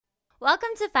Welcome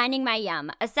to Finding My Yum,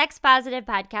 a sex-positive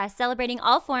podcast celebrating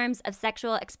all forms of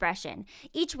sexual expression.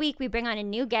 Each week, we bring on a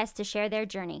new guest to share their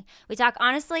journey. We talk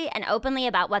honestly and openly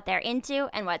about what they're into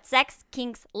and what sex,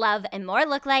 kinks, love, and more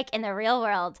look like in the real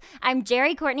world. I'm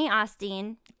Jerry Courtney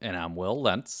Austin. And I'm Will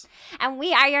Lentz. And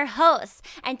we are your hosts.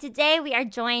 And today we are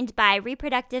joined by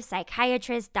reproductive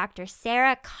psychiatrist Dr.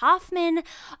 Sarah Kaufman.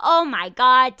 Oh my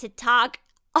God, to talk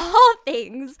all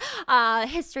things,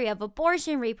 history of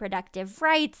abortion, reproductive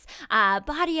rights,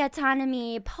 body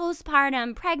autonomy,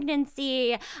 postpartum,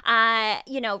 pregnancy,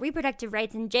 reproductive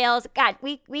rights in jails. God,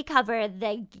 we cover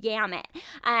the gamut.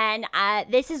 And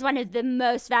this is one of the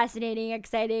most fascinating,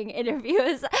 exciting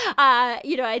interviews.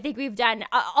 I think we've done,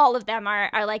 all of them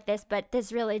are like this, but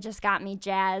this really just got me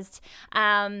jazzed.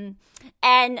 And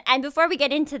before we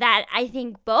get into that, I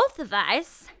think both of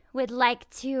us would like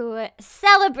to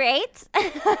celebrate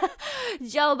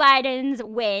Joe Biden's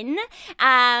win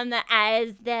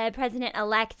as the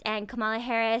president-elect and Kamala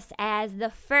Harris as the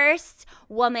first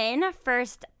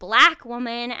Black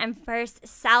woman, and first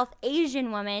South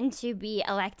Asian woman to be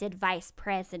elected vice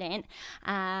president.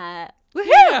 Yeah,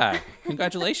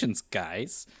 congratulations,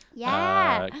 guys.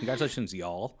 Yeah. Congratulations,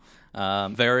 y'all.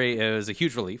 It was a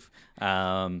huge relief.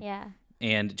 Yeah.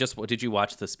 And did you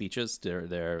watch the speeches?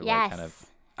 They're Yes. like kind of...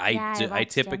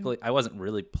 I wasn't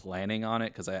really planning on it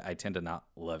because I tend to not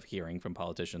love hearing from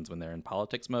politicians when they're in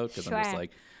politics mode because I'm just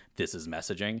like, this is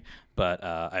messaging. But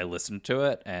I listened to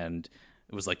it and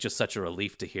it was like just such a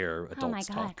relief to hear adults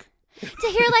talk. To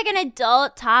hear like an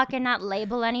adult talk and not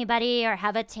label anybody or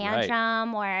have a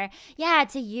tantrum or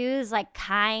to use like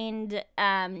kind,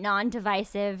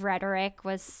 non-divisive rhetoric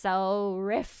was so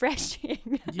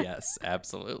refreshing. Yes,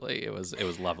 absolutely. It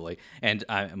was lovely. And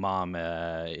Mom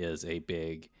is a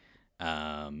big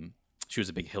she was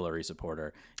a big Hillary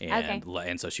supporter,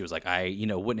 and so she was like,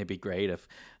 wouldn't it be great if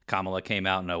Kamala came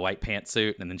out in a white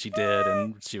pantsuit? And then she did,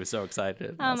 and she was so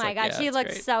excited. Oh my God, she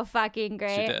looks so fucking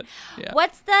great. She did. Yeah.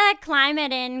 What's the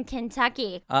climate in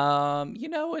Kentucky?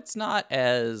 It's not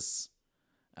as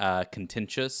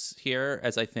contentious here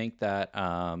as I think that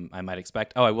I might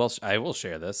expect. Oh, I will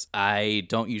share this. I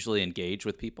don't usually engage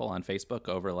with people on Facebook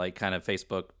over like kind of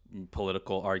Facebook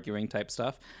political arguing type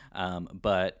stuff,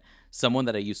 but someone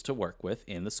that I used to work with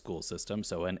in the school system,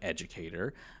 so an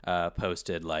educator,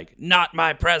 posted like, "Not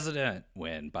my president,"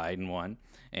 when Biden won.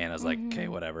 And I was like, okay,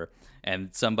 whatever.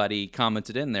 And somebody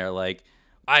commented in there like,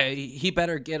 he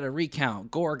better get a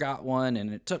recount. Gore got one,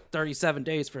 and it took 37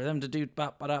 days for them to do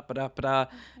ba-ba-da-ba-da-ba-da.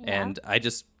 Yeah. And I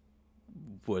just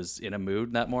was in a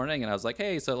mood that morning, and I was like,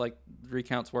 hey, so like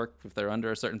recounts work if they're under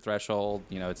a certain threshold.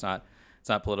 It's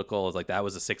not political. It's like that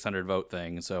was a 600 vote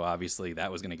thing, so obviously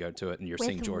that was going to go to it, and you're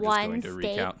seeing Georgia's going to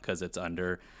recount because it's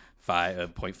under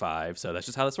 0.5. So that's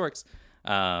just how this works.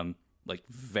 Like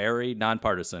very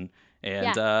nonpartisan.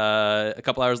 And a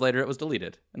couple hours later, it was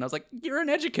deleted, and I was like, "You're an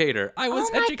educator. I was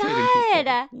educating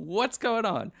people. What's going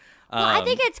on?" Well, I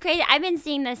think it's crazy. I've been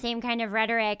seeing the same kind of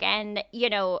rhetoric, and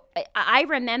I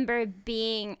remember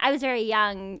I was very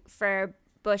young for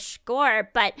Bush Gore,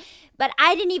 but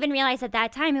I didn't even realize at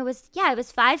that time it was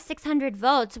 500-600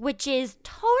 votes, which is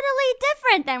totally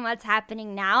different than what's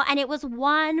happening now, and it was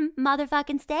one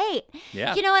motherfucking state.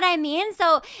 Yeah. You know what I mean?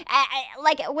 So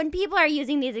like when people are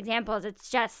using these examples,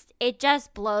 it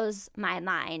just blows my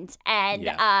mind. And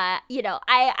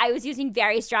I was using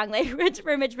very strong language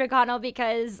for Mitch McConnell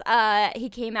because he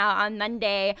came out on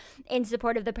Monday in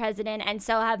support of the president, and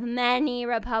so have many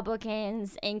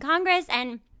Republicans in Congress,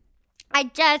 and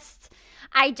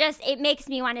it makes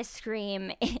me want to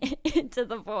scream into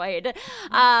the void.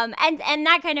 And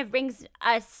that kind of brings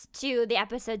us to the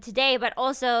episode today, but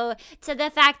also to the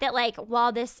fact that, like,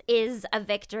 while this is a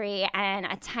victory and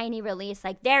a tiny release,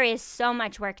 like, there is so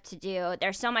much work to do.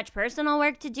 There's so much personal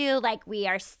work to do. Like, we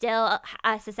are still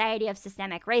a society of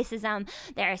systemic racism.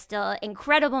 There is still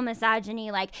incredible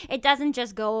misogyny. Like, it doesn't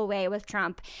just go away with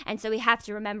Trump. And so we have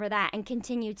to remember that and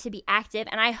continue to be active.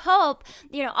 And I hope,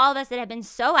 all of us that have been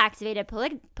so activated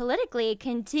politically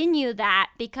continue that,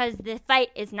 because the fight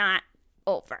is not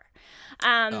over.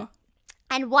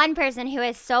 And one person who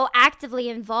is so actively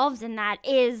involved in that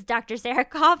is Dr. Sarah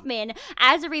Kaufman.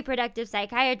 As a reproductive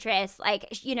psychiatrist, like,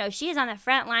 she is on the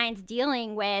front lines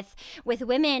dealing with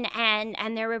women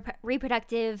and their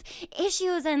reproductive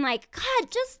issues, and like, God,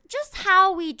 just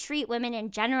how we treat women in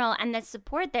general, and the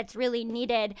support that's really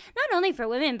needed, not only for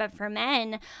women but for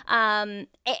men,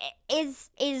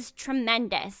 is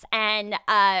tremendous. And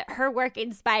her work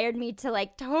inspired me to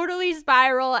like totally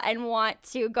spiral and want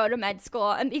to go to med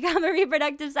school and become a reproductive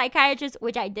reproductive psychiatrist,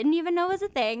 which I didn't even know was a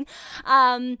thing,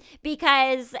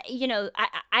 because, you know,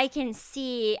 I can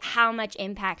see how much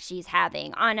impact she's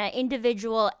having on an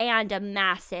individual and a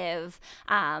massive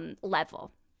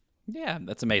level. Yeah,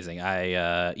 that's amazing.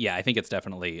 I think it's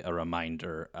definitely a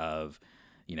reminder of,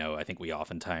 you know, I think we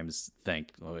oftentimes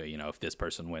think, well, you know, if this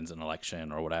person wins an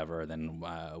election or whatever, then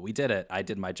we did it. I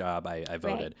did my job. I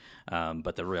voted. Right.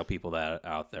 But the real people that are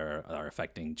out there are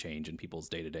affecting change in people's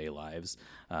day-to-day lives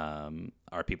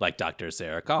are people like Dr.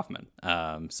 Sarah Kaufman.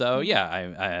 So yeah,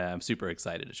 I'm super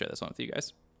excited to share this one with you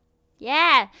guys.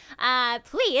 Yeah.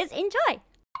 Please enjoy.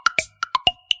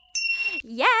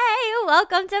 Yay!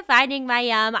 Welcome to Finding My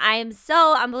Yum. I am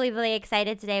so unbelievably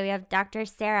excited today. We have Dr.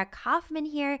 Sarah Kaufman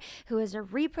here, who is a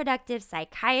reproductive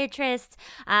psychiatrist.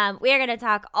 We are going to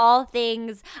talk all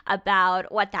things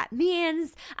about what that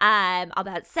means,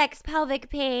 about sex, pelvic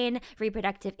pain,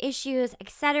 reproductive issues,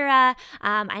 etc.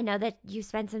 I know that you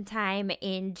spent some time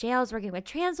in jails working with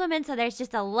trans women, so there's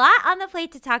just a lot on the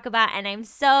plate to talk about, and I'm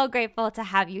so grateful to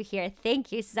have you here.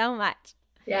 Thank you so much.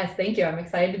 Yes, thank you. I'm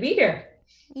excited to be here.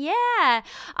 Yeah.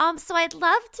 So I'd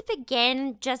love to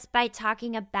begin just by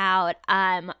talking about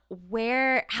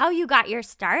how you got your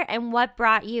start and what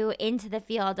brought you into the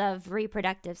field of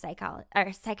reproductive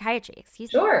psychiatry,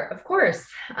 excuse me. Sure, of course.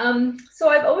 So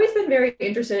I've always been very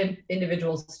interested in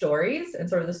individuals' stories and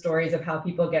sort of the stories of how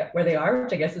people get where they are,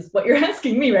 which I guess is what you're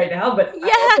asking me right now, but yeah.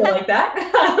 I also like that.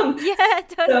 Yeah,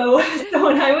 totally. So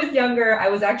when I was younger, I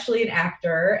was actually an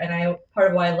actor, and part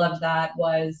of why I loved that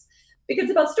was because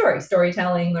it's about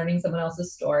storytelling, learning someone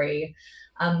else's story.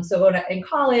 So in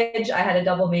college, I had a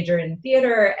double major in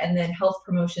theater and then health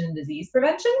promotion and disease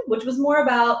prevention, which was more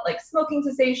about like smoking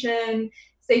cessation,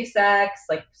 safe sex,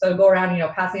 like, so go around, you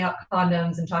know, passing out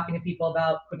condoms and talking to people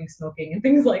about quitting smoking and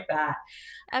things like that.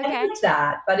 Okay. I liked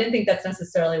that, but I didn't think that's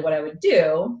necessarily what I would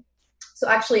do. So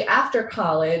actually after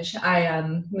college,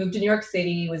 I moved to New York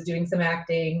City, was doing some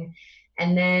acting,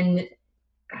 and then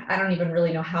I don't even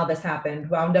really know how this happened,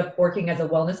 wound up working as a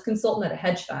wellness consultant at a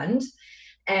hedge fund.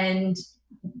 And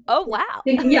oh, wow.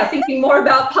 Thinking more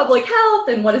about public health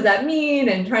and what does that mean,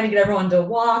 and trying to get everyone to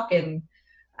walk, and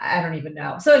I don't even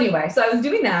know. So anyway, so I was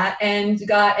doing that and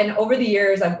over the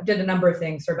years, I did a number of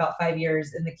things for about 5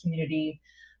 years in the community,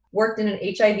 worked in an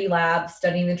HIV lab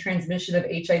studying the transmission of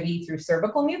HIV through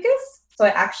cervical mucus. So I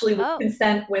actually would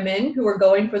consent women who were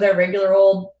going for their regular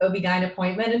old OB-GYN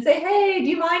appointment and say, hey, do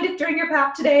you mind if during your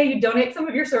PAP today you donate some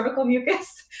of your cervical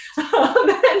mucus?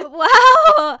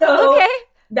 Wow. So okay.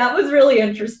 That was really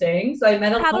interesting. So I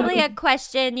met probably a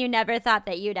question you never thought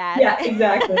that you'd ask. Yeah,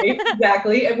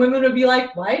 exactly. And women would be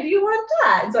like, why do you want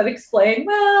that? And so I'd explain,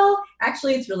 well,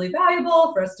 actually it's really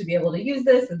valuable for us to be able to use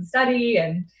this and study,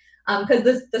 and because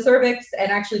the cervix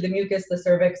and actually the mucus the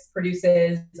cervix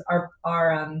produces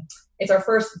it's our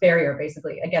first barrier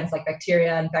basically against like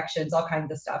bacteria, infections, all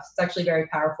kinds of stuff. It's actually very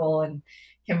powerful and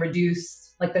can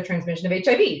reduce like the transmission of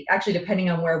HIV, actually depending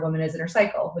on where a woman is in her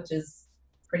cycle, which is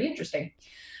pretty interesting.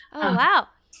 Oh, wow.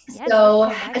 Yes,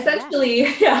 so essentially,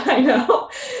 yeah, I know.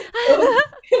 So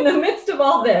in the midst of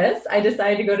all this, I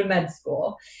decided to go to med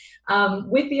school.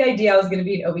 With the idea I was going to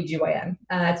be an OBGYN.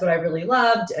 That's what I really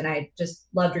loved. And I just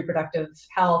loved reproductive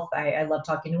health. I love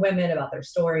talking to women about their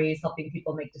stories, helping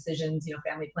people make decisions, you know,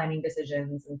 family planning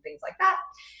decisions and things like that.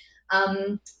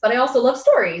 But I also love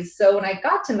stories. So when I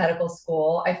got to medical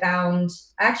school, I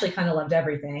actually kind of loved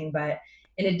everything, but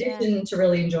in addition to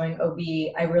really enjoying OB,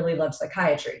 I really loved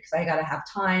psychiatry because I got to have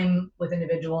time with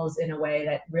individuals in a way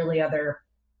that really other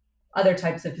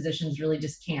types of physicians really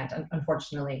just can't,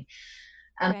 unfortunately.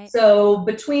 Right. So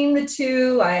between the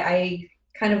two, I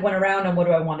kind of went around on what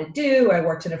do I want to do. I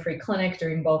worked in a free clinic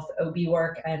doing both OB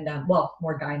work and, more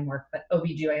GYN work, but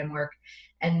OB/GYN work,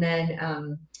 and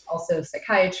then also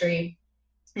psychiatry,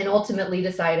 and ultimately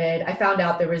decided, I found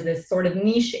out there was this sort of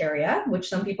niche area, which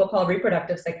some people call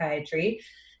reproductive psychiatry.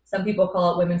 Some people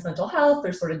call it women's mental health.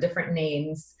 There's sort of different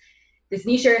names. This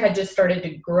niche area had just started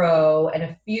to grow, and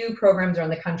a few programs around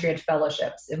the country had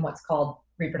fellowships in what's called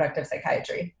reproductive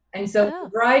psychiatry. And so for a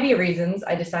variety of reasons,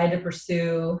 I decided to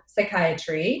pursue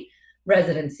psychiatry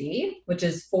residency, which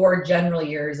is 4 general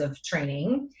years of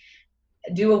training,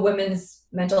 do a women's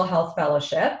mental health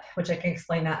fellowship, which I can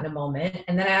explain that in a moment.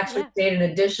 And then I actually stayed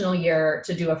an additional year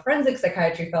to do a forensic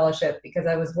psychiatry fellowship because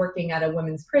I was working at a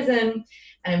women's prison,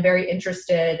 and I'm very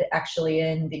interested actually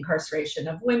in the incarceration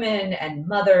of women and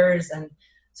mothers and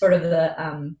sort of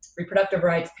the reproductive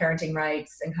rights, parenting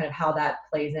rights, and kind of how that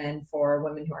plays in for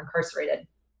women who are incarcerated.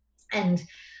 And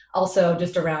also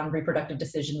just around reproductive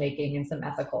decision-making and some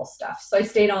ethical stuff. So I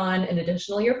stayed on an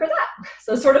additional year for that.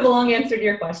 So sort of a long answer to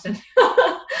your question.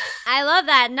 I love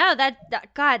that. No,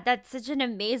 God, that's such an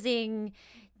amazing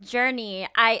journey.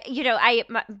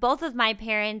 Both of my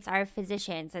parents are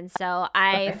physicians, and so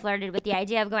I Okay. flirted with the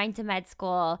idea of going to med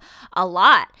school a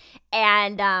lot.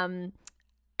 And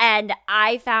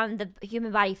I found the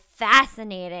human body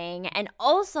fascinating and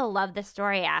also love the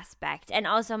story aspect. And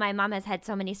also, my mom has had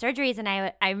so many surgeries, and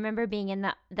I remember being in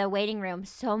the waiting room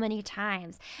so many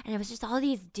times, and it was just all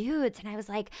these dudes, and I was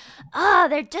like, oh,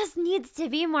 there just needs to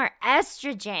be more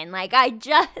estrogen. Like, I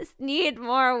just need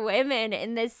more women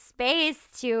in this space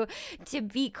to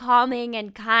be calming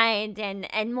and kind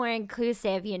and more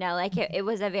inclusive. Like it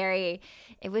was a very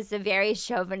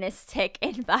chauvinistic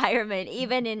environment,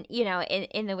 even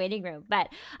in the waiting room. But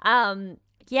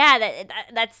yeah,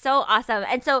 that's so awesome.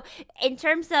 And so, in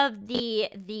terms of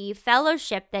the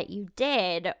fellowship that you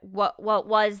did, what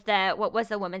was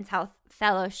the Women's Health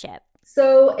Fellowship?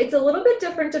 So it's a little bit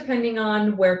different depending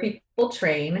on where people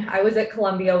train. I was at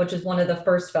Columbia, which is one of the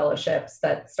first fellowships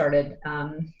that started. I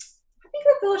think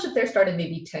the fellowship there started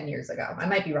maybe 10 years ago. I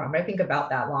might be wrong, but I think about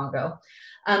that long ago.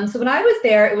 So when I was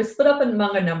there, it was split up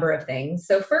among a number of things.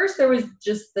 So first, there was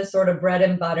just the sort of bread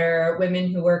and butter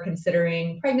women who were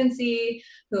considering pregnancy,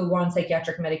 who were on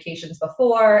psychiatric medications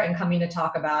before, and coming to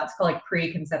talk about, it's called like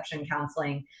pre-conception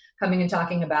counseling, coming and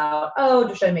talking about,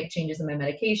 oh, should I make changes in my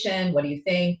medication? What do you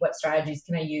think? What strategies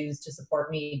can I use to support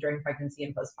me during pregnancy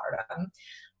and postpartum?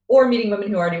 Or meeting women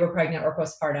who already were pregnant or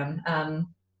postpartum.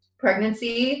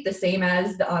 Pregnancy, the same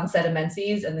as the onset of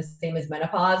menses and the same as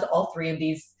menopause, all three of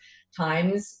these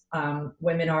times,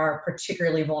 women are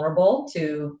particularly vulnerable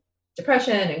to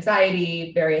depression,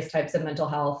 anxiety, various types of mental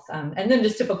health, and then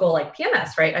just typical like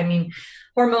PMS, right? I mean,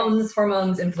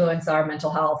 hormones influence our mental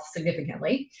health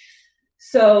significantly.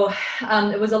 So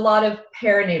it was a lot of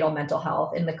perinatal mental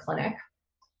health in the clinic.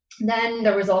 Then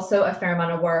there was also a fair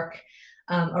amount of work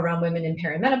around women in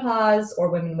perimenopause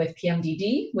or women with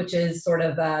PMDD, which is sort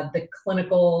of the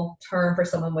clinical term for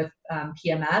someone with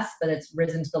PMS, but it's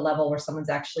risen to the level where someone's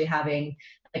actually having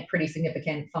like pretty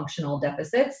significant functional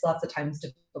deficits, lots of times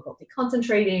difficulty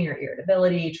concentrating or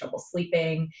irritability, trouble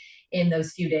sleeping in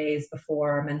those few days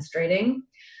before menstruating.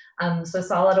 So I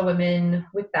saw a lot of women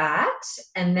with that.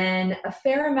 And then a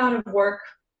fair amount of work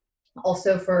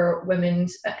also for women,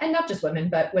 and not just women,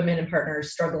 but women and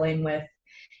partners struggling with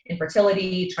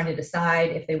infertility, trying to decide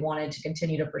if they wanted to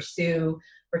continue to pursue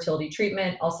fertility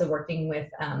treatment, also working with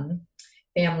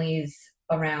families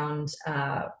around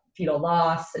fetal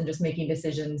loss and just making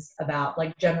decisions about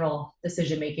like general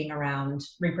decision making around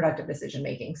reproductive decision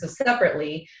making. So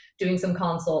separately, doing some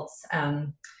consults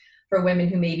for women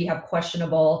who maybe have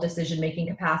questionable decision making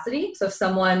capacity. So if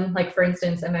someone, like for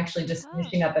instance, I'm actually just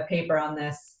finishing up a paper on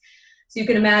this. So you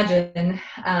can imagine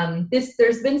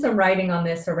there's been some writing on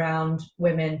this around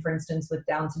women, for instance, with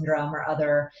Down syndrome or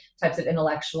other types of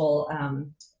intellectual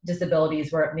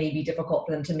disabilities where it may be difficult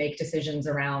for them to make decisions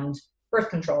around birth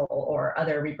control or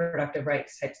other reproductive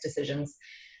rights types decisions.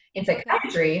 In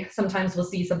psychiatry, sometimes we'll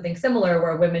see something similar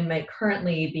where women might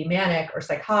currently be manic or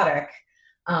psychotic,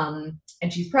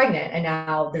 and she's pregnant, and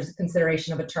now there's a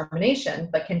consideration of a termination,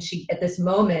 but can she, at this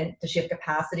moment, does she have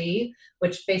capacity,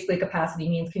 which basically capacity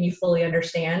means, can you fully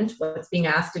understand what's being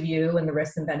asked of you and the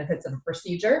risks and benefits of a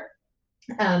procedure?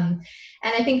 And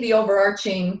I think the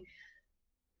overarching,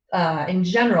 in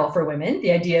general for women,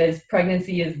 the idea is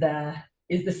pregnancy is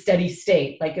the steady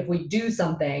state. Like if we do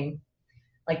something,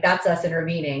 like that's us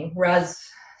intervening. Whereas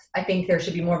I think there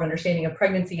should be more of understanding of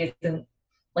pregnancy isn't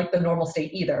like the normal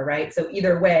state either, right? So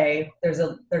either way, there's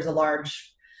a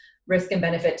large risk and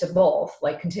benefit to both,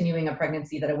 like continuing a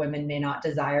pregnancy that a woman may not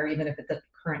desire, even if at the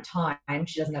current time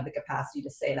she doesn't have the capacity to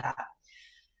say that.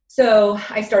 So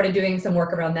I started doing some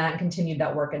work around that and continued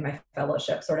that work in my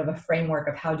fellowship, sort of a framework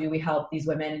of how do we help these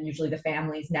women and usually the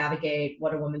families navigate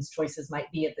what a woman's choices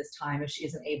might be at this time if she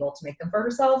isn't able to make them for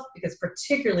herself, because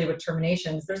particularly with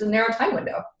terminations, there's a narrow time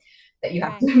window that you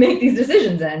have to make these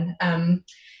decisions in.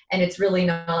 And it's really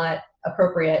not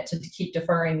appropriate to keep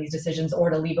deferring these decisions or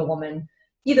to leave a woman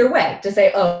either way, to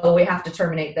say, oh, we have to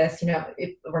terminate this,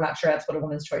 if we're not sure that's what a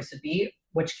woman's choice would be,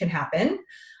 which can happen.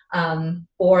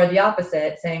 Or the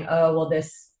opposite, saying, oh, well,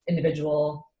 this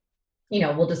individual,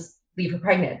 we'll just leave her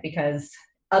pregnant because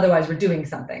otherwise we're doing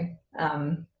something.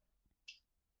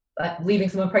 But leaving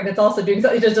someone pregnant is also doing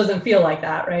something. It just doesn't feel like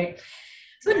that, right?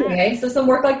 So anyway, so some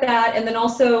work like that. And then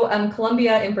also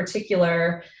Columbia in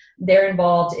particular, They're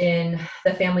involved in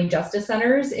the family justice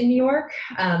centers in New York,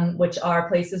 which are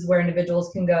places where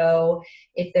individuals can go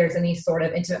if there's any sort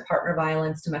of intimate partner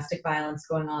violence, domestic violence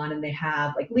going on, and they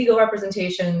have like legal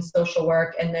representation, social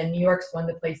work. And then New York's one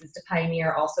of the places to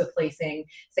pioneer also placing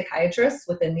psychiatrists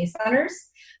within these centers.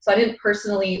 So I didn't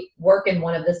personally work in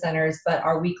one of the centers, but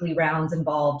our weekly rounds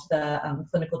involved the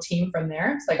clinical team from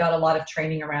there. So I got a lot of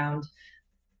training around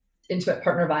intimate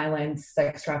partner violence,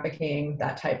 sex trafficking,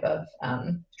 that type of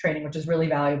training, which is really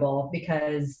valuable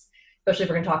because especially if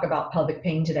we're going to talk about pelvic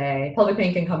pain today, pelvic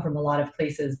pain can come from a lot of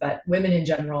places, but women in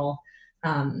general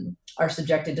are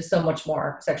subjected to so much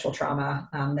more sexual trauma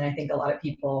than I think a lot of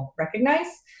people recognize.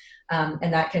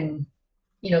 And that can,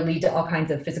 lead to all kinds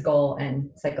of physical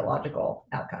and psychological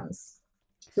outcomes.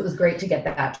 So it was great to get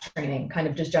that training, kind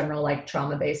of just general like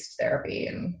trauma-based therapy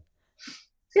and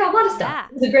yeah, a lot of stuff. Yeah.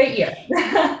 It was a great year.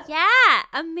 Yeah,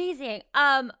 amazing.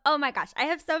 Oh my gosh, I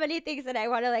have so many things that I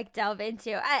want to like delve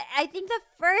into. I think the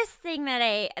first thing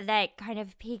that kind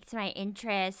of piqued my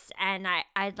interest and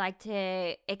I'd like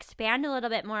to expand a little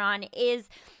bit more on is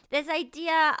this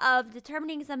idea of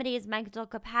determining somebody's mental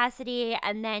capacity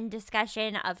and then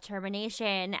discussion of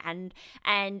termination and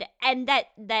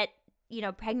that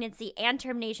pregnancy and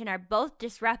termination are both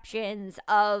disruptions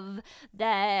of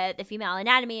the female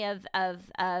anatomy of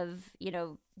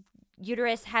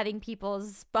uterus having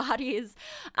people's bodies.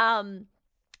 And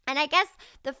I guess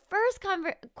the first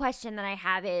question that I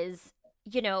have is,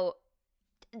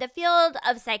 the field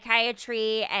of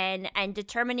psychiatry and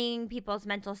determining people's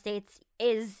mental states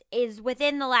is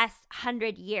within the last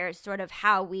 100 years sort of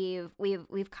how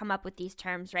we've come up with these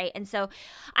terms, right? And so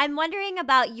I'm wondering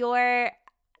about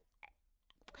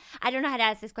I don't know how to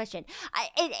ask this question.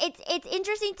 It's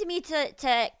interesting to me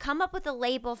to come up with a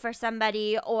label for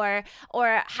somebody or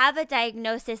have a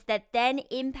diagnosis that then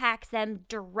impacts them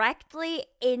directly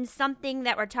in something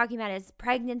that we're talking about as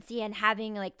pregnancy and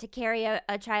having like to carry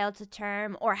a child to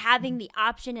term or having the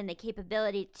option and the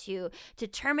capability to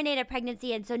terminate a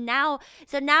pregnancy. And so now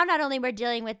not only we're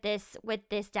dealing with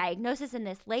this diagnosis and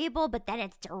this label, but then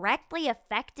it's directly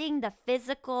affecting the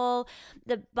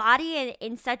body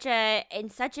in such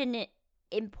an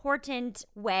important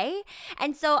way.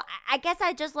 And so I guess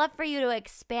I'd just love for you to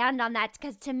expand on that,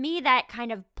 because to me that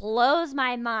kind of blows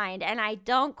my mind and I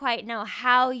don't quite know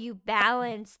how you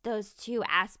balance those two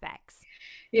aspects.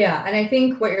 Yeah, and I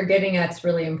think what you're getting at is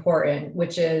really important,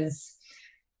 which is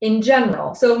in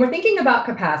general. So when we're thinking about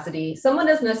capacity, someone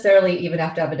doesn't necessarily even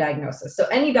have to have a diagnosis. So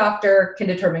any doctor can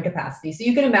determine capacity. So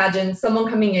you can imagine someone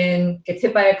coming in, gets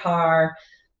hit by a car,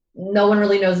 no one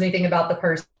really knows anything about the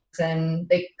person.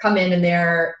 They come in and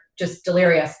they're just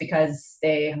delirious because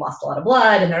they lost a lot of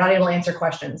blood and they're not able to answer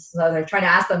questions. So they're trying to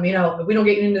ask them, if we don't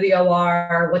get you into the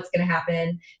OR, what's going to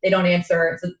happen? They don't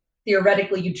answer. So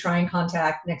theoretically, you try and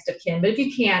contact next of kin. But if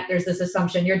you can't, there's this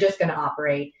assumption you're just going to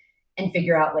operate and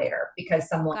figure out later because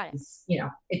someone's,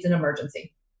 it's an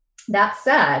emergency. That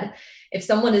said, if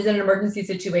someone is in an emergency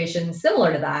situation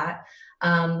similar to that,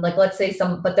 like let's say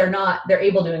but they're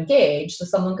able to engage. So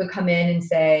someone could come in and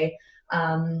say,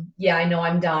 yeah, I know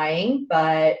I'm dying,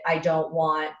 but I don't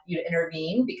want you to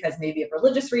intervene because maybe of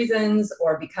religious reasons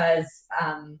or because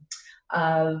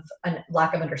of a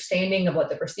lack of understanding of what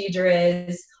the procedure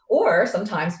is, or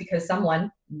sometimes because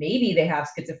maybe they have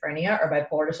schizophrenia or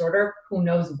bipolar disorder, who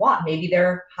knows what, maybe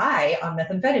they're high on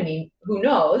methamphetamine, who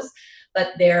knows,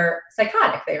 but they're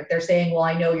psychotic. They're saying, well,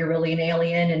 I know you're really an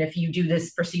alien, and if you do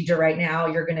this procedure right now,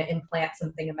 you're going to implant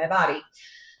something in my body.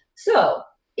 So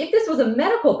if this was a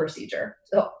medical procedure,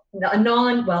 so not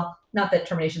that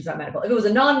termination's not medical, if it was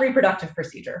a non-reproductive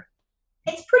procedure,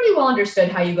 it's pretty well understood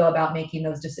how you go about making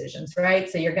those decisions, right?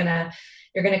 So you're gonna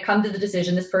come to the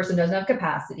decision, this person doesn't have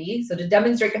capacity. So to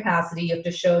demonstrate capacity, you have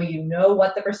to show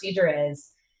what the procedure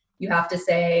is. You have to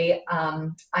say,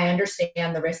 I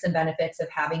understand the risks and benefits of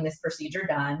having this procedure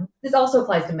done. This also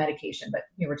applies to medication, but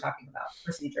here we're talking about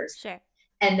procedures. Sure.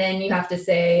 And then you have to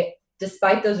say,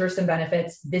 despite those risks and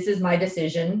benefits, this is my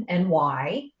decision and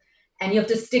why. And you have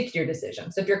to stick to your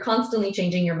decision. So if you're constantly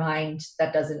changing your mind,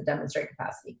 that doesn't demonstrate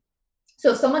capacity.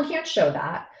 So if someone can't show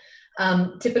that,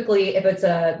 typically if it's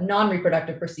a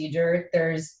non-reproductive procedure,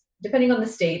 depending on the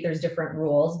state, there's different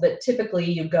rules, but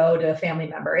typically you go to a family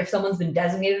member. If someone's been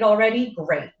designated already,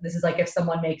 great. This is like if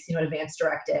someone makes, an advance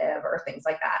directive or things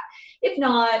like that. If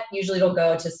not, usually it'll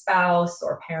go to spouse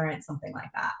or parent, something like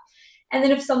that. And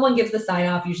then if someone gives the sign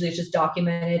off, usually it's just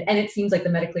documented and it seems like the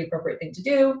medically appropriate thing to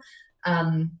do,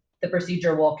 the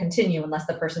procedure will continue unless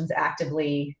the person's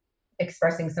actively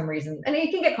expressing some reason. And it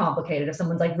can get complicated if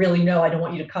someone's like, really, no, I don't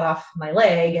want you to cut off my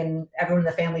leg. And everyone in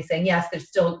the family saying, yes,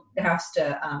 there has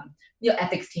to,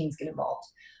 ethics teams get involved.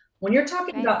 When you're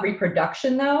talking about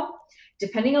reproduction, though,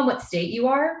 depending on what state you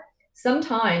are,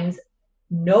 sometimes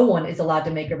no one is allowed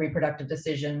to make a reproductive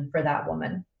decision for that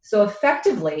woman. So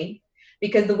effectively,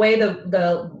 because the way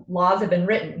the laws have been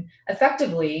written,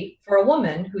 effectively for a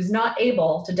woman who's not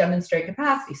able to demonstrate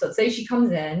capacity. So let's say she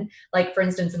comes in, like for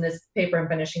instance, in this paper I'm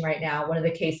finishing right now, one of the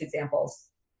case examples,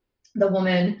 the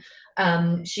woman,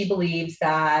 she believes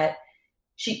that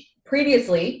she had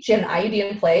an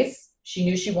IUD in place. She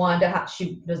knew she wanted to have,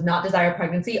 she does not desire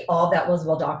pregnancy. All that was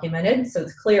well documented. So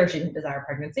it's clear she didn't desire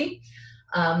pregnancy,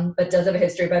 but does have a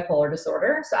history of bipolar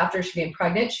disorder. So after she became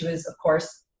pregnant, she was, of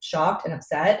course, shocked and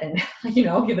upset. And, you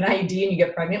have an IUD and you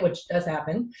get pregnant, which does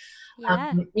happen.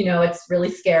 Yeah. It's really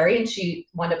scary. And she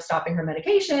wound up stopping her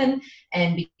medication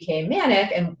and became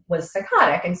manic and was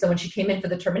psychotic. And so when she came in for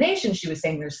the termination, she was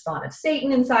saying, there's spawn of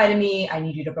Satan inside of me. I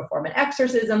need you to perform an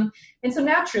exorcism. And so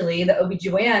naturally the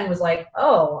OBGYN was like,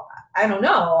 oh, I don't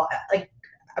know. Like,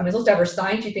 am I supposed to have her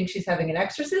sign? Do you think she's having an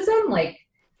exorcism? Like,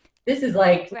 this is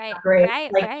like not great.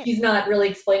 She's not really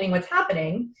explaining what's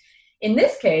happening. In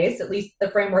this case, at least the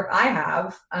framework I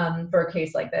have for a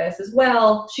case like this is,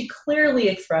 well, she clearly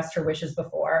expressed her wishes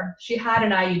before. She had an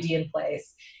IUD in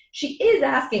place. She is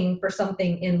asking for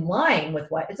something in line with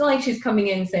what, it's not like she's coming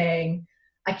in saying,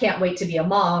 I can't wait to be a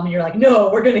mom. And you're like, no,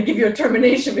 we're going to give you a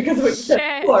termination because of what you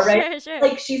said before, right? Sure.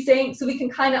 Like she's saying, so we can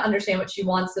kind of understand what she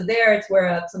wants. So there it's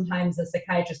where sometimes a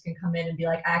psychiatrist can come in and be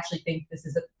like, I actually think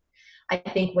I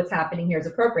think what's happening here is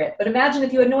appropriate. But imagine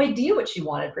if you had no idea what she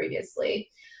wanted previously.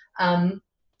 And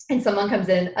someone comes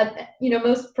in,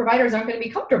 most providers aren't going to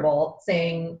be comfortable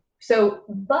saying, so,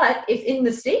 but if in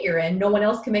the state you're in, no one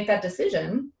else can make that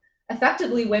decision,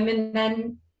 effectively women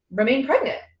then remain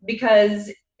pregnant, because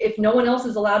if no one else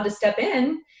is allowed to step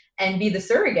in and be the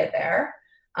surrogate there,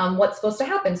 what's supposed to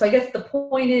happen? So I guess the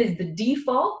point is the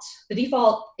default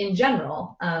in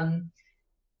general,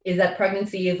 is that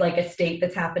pregnancy is like a state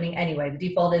that's happening anyway. The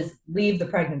default is leave the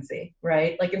pregnancy,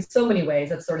 right? Like in so many ways,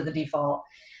 that's sort of the default.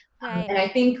 Right. And I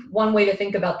think one way to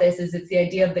think about this is it's the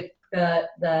idea of the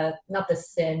not the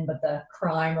sin, but the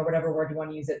crime, or whatever word you want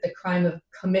to use it, the crime of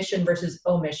commission versus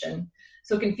omission.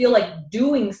 So it can feel like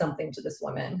doing something to this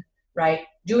woman, right?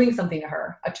 Doing something to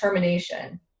her, a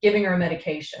termination, giving her a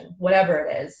medication, whatever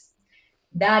it is.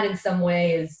 That in some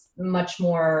way is much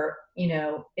more,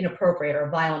 inappropriate or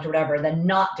violent or whatever than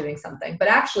not doing something. But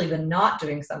actually the not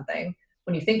doing something,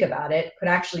 when you think about it, could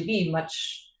actually be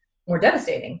much more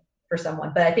devastating for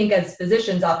someone. But I think as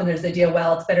physicians, often there's the idea,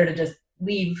 well, it's better to just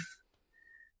leave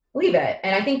it.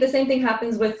 And I think the same thing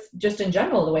happens with just in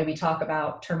general, the way we talk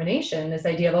about termination, this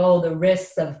idea of, the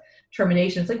risks of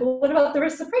termination. It's like, well, what about the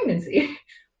risks of pregnancy?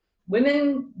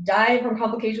 Women die from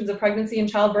complications of pregnancy and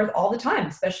childbirth all the time,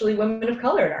 especially women of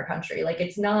color in our country. Like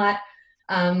it's not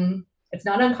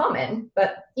uncommon,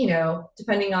 but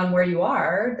depending on where you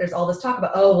are, there's all this talk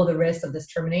about, the risk of this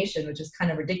termination, which is kind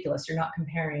of ridiculous. You're not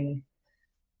comparing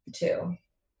the two.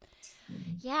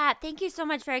 Yeah, thank you so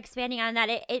much for expanding on that.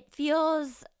 It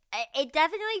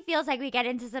definitely feels like we get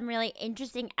into some really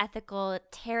interesting ethical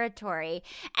territory.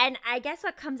 And I guess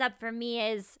what comes up for me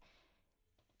is,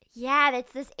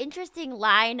 it's this interesting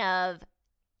line of,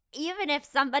 even if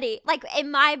somebody, like in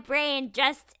my brain,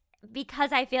 just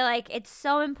because I feel like it's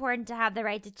so important to have the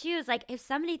right to choose, like if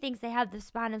somebody thinks they have the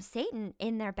spawn of Satan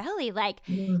in their belly, like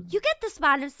you get the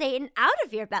spawn of Satan out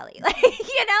of your belly,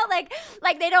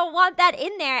 like they don't want that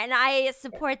in there. And I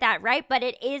support that, right? But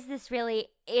it is this really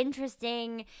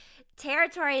interesting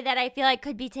territory that I feel like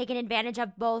could be taken advantage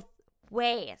of both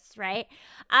ways, right?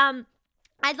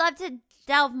 I'd love to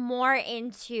delve more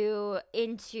into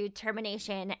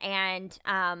termination and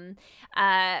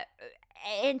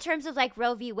in terms of like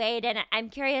Roe v. Wade, and I'm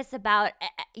curious about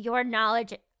your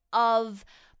knowledge of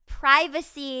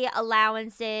privacy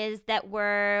allowances that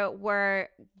were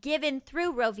given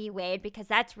through Roe v. Wade, because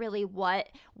that's really what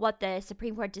the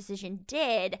Supreme Court decision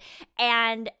did,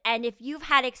 and if you've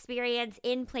had experience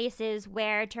in places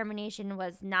where termination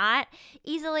was not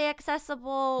easily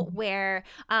accessible, where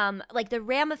like the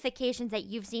ramifications that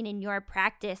you've seen in your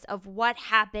practice of what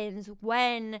happens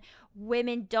when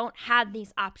women don't have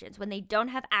these options, when they don't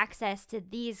have access to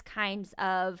these kinds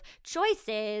of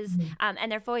choices,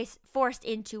 and they're forced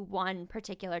into one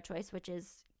particular choice, which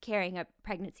is carrying a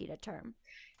pregnancy to term.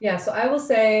 Yeah, so I will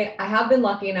say I have been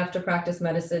lucky enough to practice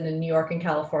medicine in New York and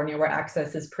California, where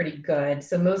access is pretty good.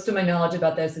 So most of my knowledge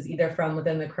about this is either from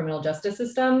within the criminal justice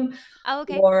system,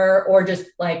 or just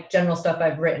like general stuff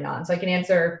I've written on. So I can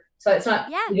answer. So it's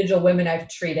not individual women I've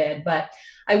treated, but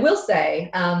I will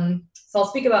say, so I'll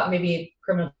speak about maybe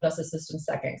criminal justice system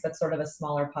second, because that's sort of a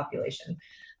smaller population.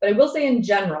 But I will say in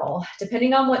general,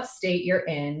 depending on what state you're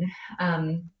in,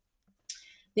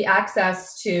 the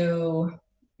access to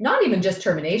not even just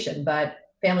termination, but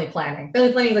family planning.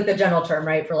 Family planning is like the general term,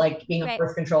 right? For like being on Right.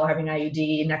 birth control, having an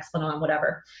IUD, Nexplanon,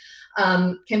 whatever,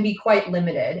 can be quite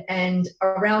limited. And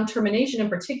around termination in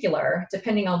particular,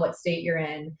 depending on what state you're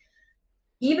in,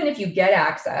 even if you get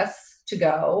access to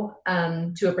go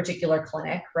to a particular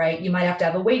clinic, right, you might have to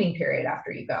have a waiting period after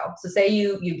you go. So say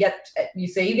you get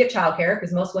childcare,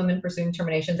 because most women pursuing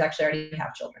terminations actually already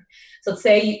have children. So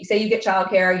say you get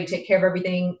childcare, you take care of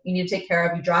everything you need to take care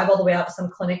of. You drive all the way out to some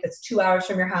clinic that's 2 hours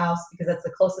from your house because that's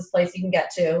the closest place you can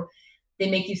get to. They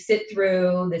make you sit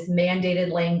through this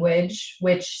mandated language,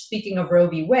 which, speaking of Roe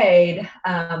v. Wade,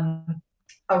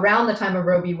 around the time of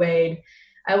Roe v. Wade,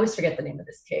 I always forget the name of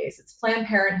this case. It's Planned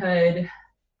Parenthood,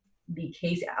 the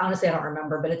case. Honestly, I don't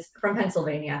remember, but it's from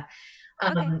Pennsylvania.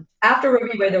 Okay. After Roe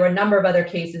v. Wade, there were a number of other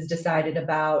cases decided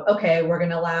about, okay, we're going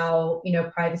to allow,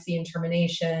 privacy and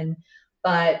termination,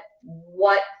 but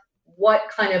what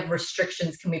kind of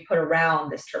restrictions can we put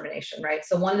around this termination, right?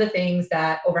 So one of the things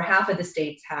that over half of the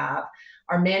states have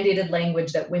are mandated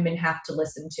language that women have to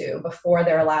listen to before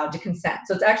they're allowed to consent.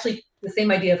 So it's actually the same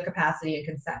idea of capacity and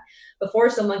consent. Before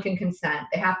someone can consent,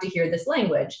 they have to hear this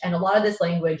language. And a lot of this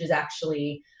language is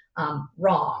actually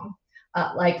wrong.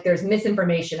 Like there's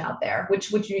misinformation out there,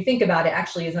 which when you think about it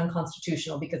actually is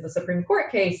unconstitutional, because the Supreme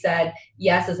Court case said,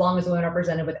 yes, as long as women are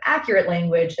presented with accurate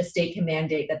language, a state can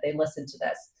mandate that they listen to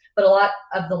this. But a lot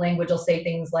of the language will say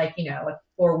things like, a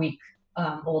 4-week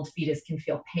old fetus can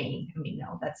feel pain. I mean,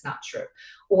 no, that's not true.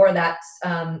 Or that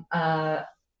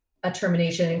a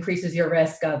termination increases your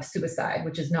risk of suicide,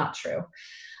 which is not true.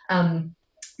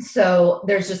 So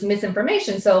there's just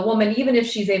misinformation. So a woman, even if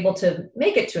she's able to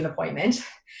make it to an appointment,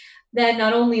 then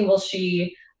not only will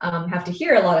she have to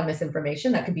hear a lot of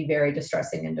misinformation that could be very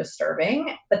distressing and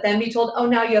disturbing, but then be told, oh,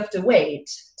 now you have to wait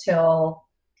till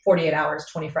 48 hours,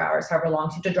 24 hours, however long,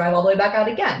 to drive all the way back out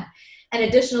again. And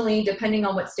additionally, depending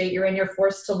on what state you're in, you're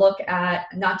forced to look at,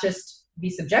 not just be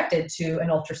subjected to an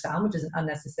ultrasound, which is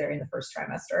unnecessary in the first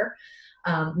trimester,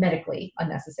 medically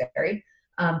unnecessary,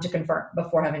 to confirm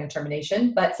before having a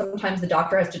termination, but sometimes the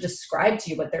doctor has to describe to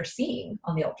you what they're seeing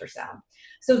on the ultrasound.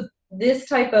 So this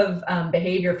type of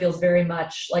behavior feels very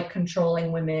much like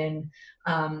controlling women,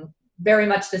 very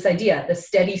much this idea, the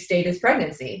steady state is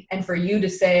pregnancy. And for you to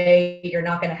say you're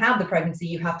not going to have the pregnancy,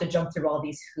 you have to jump through all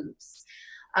these hoops.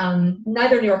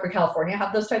 Neither New York or California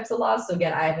have those types of laws. So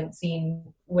again, I haven't seen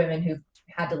women who've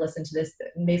had to listen to this.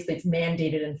 Basically, it's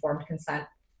mandated informed consent.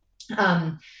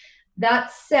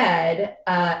 That said,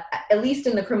 at least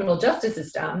in the criminal justice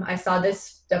system, I saw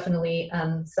this definitely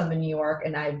some in New York,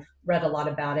 and I've read a lot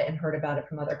about it and heard about it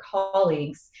from other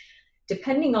colleagues.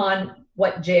 Depending on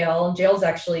what jails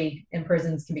actually in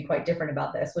prisons can be quite different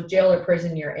about this. What jail or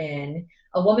prison you're in,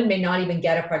 a woman may not even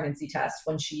get a pregnancy test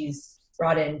when she's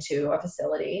brought into a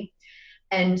facility.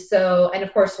 And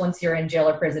of course, once you're in jail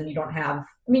or prison,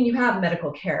 you have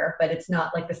medical care, but it's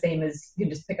not like the same as you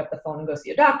can just pick up the phone and go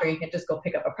see a doctor. You can just go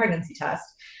pick up a pregnancy test.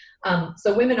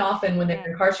 So women often, when they're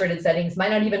in incarcerated settings,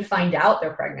 might not even find out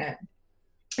they're pregnant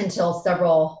until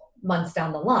several months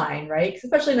down the line, right?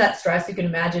 Especially in that stress, you can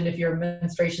imagine if your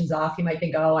menstruation's off, you might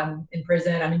think, oh, I'm in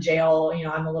prison, I'm in jail,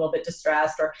 I'm a little bit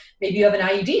distressed, or maybe you have an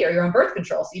IUD or you're on birth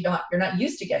control, so you're not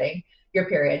used to getting your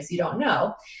periods, you don't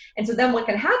know. And so then what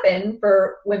can happen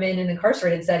for women in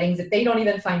incarcerated settings, if they don't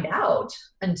even find out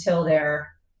until they're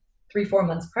 3-4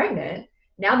 months pregnant,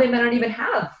 now they might not even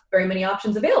have very many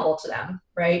options available to them,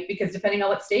 right? Because depending on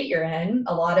what state you're in,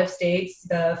 a lot of states,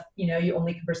 you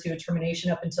only can pursue a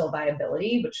termination up until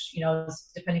viability, which,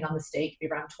 is, depending on the state, can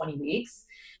be around 20 weeks.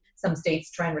 Some states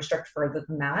try and restrict further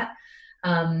than that.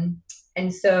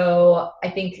 And so I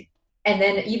think, and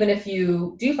then even if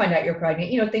you do find out you're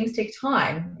pregnant, things take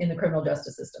time in the criminal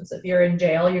justice system. So if you're in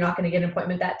jail, you're not going to get an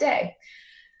appointment that day.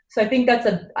 So I think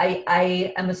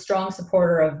I am a strong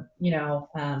supporter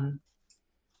of,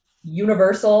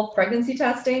 universal pregnancy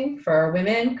testing for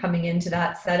women coming into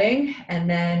that setting. And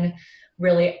then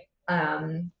really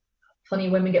plenty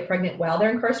of women get pregnant while they're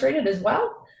incarcerated as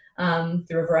well,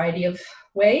 through a variety of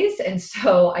ways. And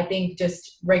so I think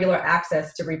just regular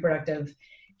access to reproductive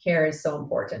care is so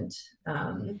important.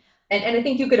 And I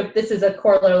think this is a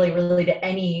corollary really to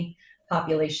any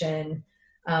population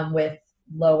with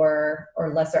lower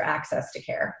or lesser access to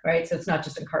care, right? So it's not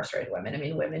just incarcerated women. I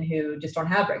mean, women who just don't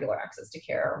have regular access to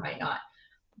care or might not.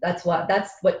 That's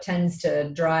what tends to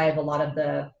drive a lot of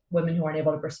the women who aren't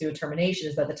able to pursue a termination,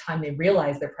 is by the time they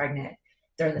realize they're pregnant,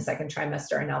 they're in the second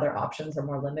trimester and now their options are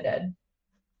more limited.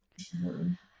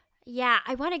 Yeah,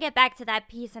 I want to get back to that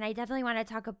piece, and I definitely want to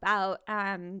talk about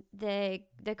the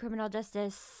criminal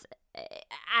justice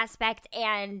aspect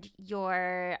and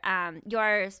your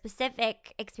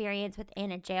specific experience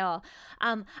within a jail.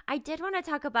 I did want to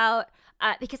talk about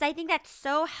because I think that's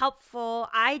so helpful.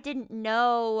 I didn't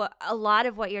know a lot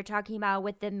of what you're talking about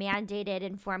with the mandated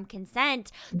informed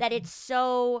consent, that it's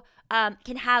so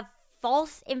can have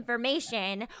false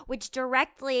information, which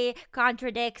directly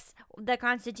contradicts the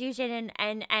Constitution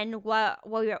and what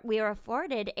we are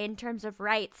afforded in terms of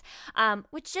rights,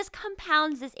 which just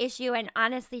compounds this issue and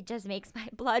honestly just makes my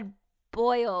blood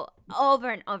boil over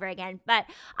and over again. But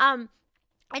and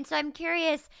so I'm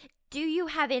curious, do you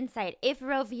have insight if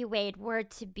Roe v. Wade were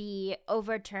to be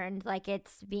overturned, like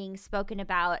it's being spoken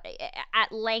about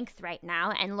at length right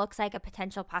now and looks like a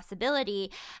potential possibility?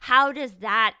 How does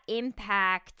that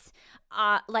impact,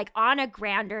 like on a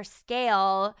grander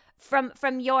scale, from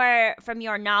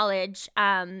your knowledge,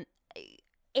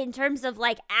 in terms of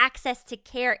like access to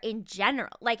care in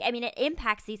general? Like, I mean, it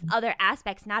impacts these other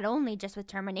aspects, not only just with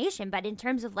termination, but in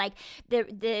terms of like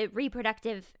the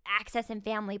reproductive access and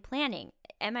family planning.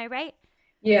 Am I right?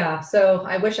 Yeah. So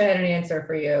I wish I had an answer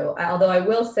for you. Although I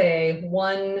will say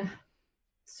one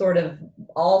sort of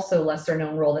also lesser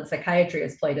known role that psychiatry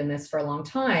has played in this for a long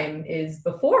time is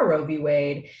before Roe v.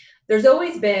 Wade, there's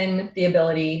always been the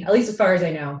ability, at least as far as I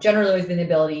know, generally always been the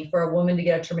ability for a woman to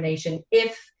get a termination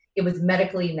if it was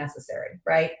medically necessary,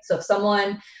 right? So if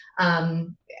someone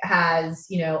has,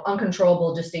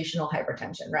 uncontrollable gestational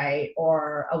hypertension, right?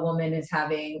 Or a woman is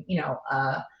having,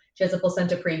 she has a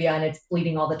placenta previa and it's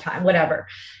bleeding all the time, whatever.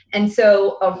 And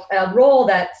so a role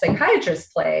that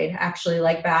psychiatrists played actually,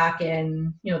 like back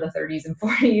in, the 30s and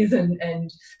 40s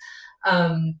and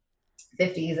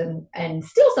 50s and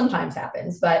still sometimes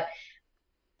happens, but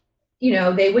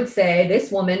they would say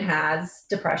this woman has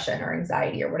depression or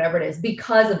anxiety or whatever it is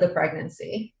because of the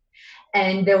pregnancy.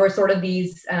 And there were sort of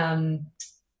these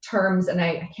terms, and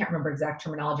I can't remember exact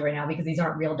terminology right now because these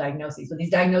aren't real diagnoses, but these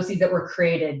diagnoses that were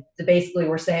created that basically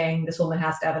were saying this woman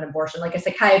has to have an abortion. Like a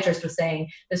psychiatrist was saying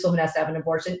this woman has to have an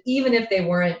abortion, even if they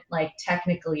weren't like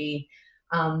technically,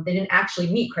 they didn't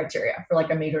actually meet criteria for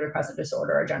like a major depressive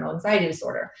disorder or general anxiety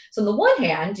disorder. So on the one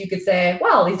hand, you could say,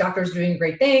 well, these doctors are doing a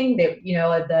great thing. They,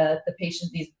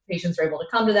 these patients are able to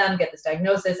come to them, get this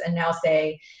diagnosis, and now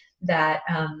say that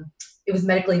it was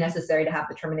medically necessary to have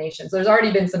the termination. So there's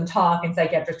already been some talk in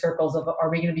psychiatric circles of,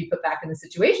 are we going to be put back in the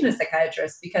situation as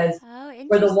psychiatrists? Because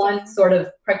we're the one sort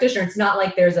of practitioner. It's not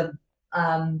like there's a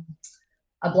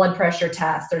blood pressure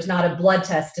test. There's not a blood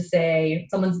test to say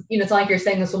someone's, it's not like you're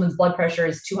saying this woman's blood pressure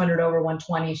is 200 over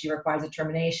 120. She requires a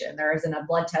termination. There isn't a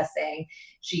blood test saying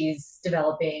she's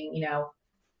developing,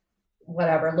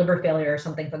 whatever, liver failure or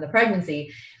something from the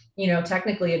pregnancy.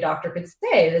 Technically a doctor could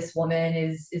say this woman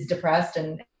is depressed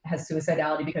and has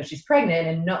suicidality because she's pregnant,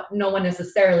 and no one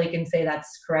necessarily can say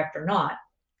that's correct or not.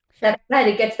 That said,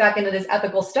 it gets back into this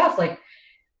ethical stuff. Like,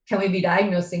 can we be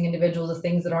diagnosing individuals as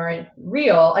things that aren't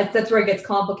real? That's where it gets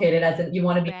complicated, as in you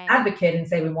want to be an advocate and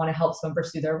say we want to help someone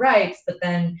pursue their rights, but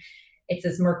then it's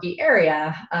this murky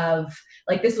area of,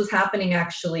 like, this was happening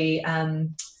actually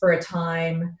for a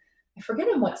time, I forget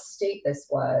in what state this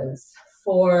was,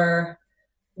 for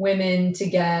women to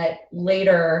get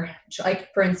later,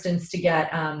 like for instance, to get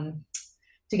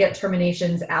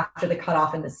terminations after the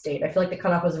cutoff in the state. I feel like the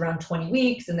cutoff was around 20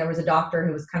 weeks, and there was a doctor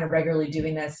who was kind of regularly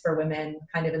doing this for women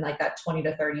kind of in like that 20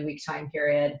 to 30 week time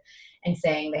period, and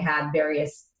saying they had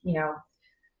various,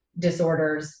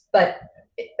 disorders, but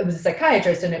it was a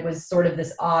psychiatrist, and it was sort of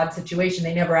this odd situation.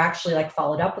 They never actually like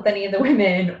followed up with any of the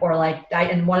women, or like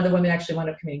died, and one of the women actually wound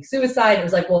up committing suicide. It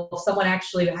was like, well, if someone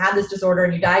actually had this disorder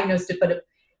and you diagnosed it, but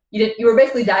you were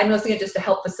basically diagnosing it just to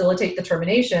help facilitate the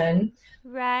termination.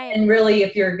 Right. And really,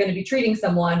 if you're going to be treating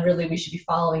someone, really we should be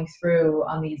following through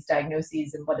on these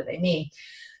diagnoses and what do they mean.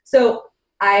 So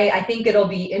I think it'll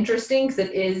be interesting because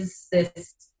it is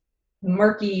this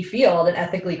murky field, an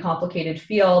ethically complicated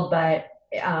field, but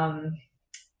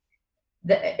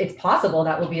it's possible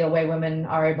that will be a way women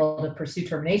are able to pursue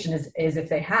termination is if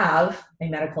they have a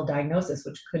medical diagnosis,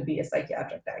 which could be a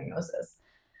psychiatric diagnosis.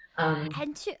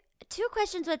 And two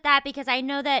questions with that, because I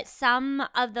know that some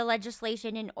of the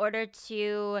legislation, in order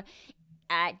to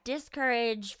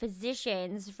discourage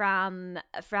physicians from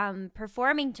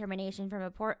performing termination,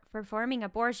 from performing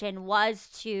abortion, was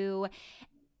to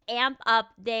amp up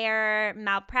their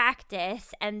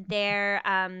malpractice and their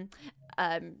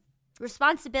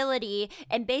responsibility.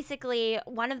 And basically,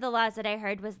 one of the laws that I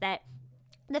heard was that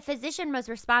the physician was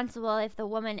responsible if the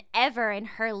woman ever in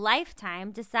her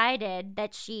lifetime decided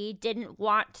that she didn't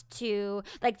want to,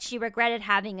 like she regretted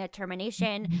having a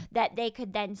termination, that they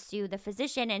could then sue the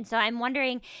physician. And so I'm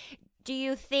wondering, do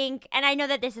you think, and I know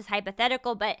that this is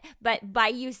hypothetical, but by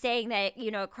you saying that,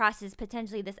 it crosses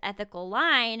potentially this ethical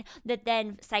line, that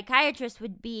then psychiatrists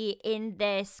would be in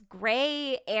this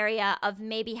gray area of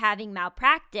maybe having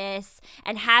malpractice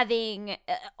and having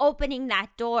opening that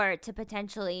door to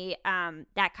potentially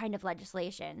that kind of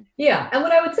legislation? Yeah. And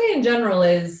what I would say in general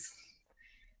is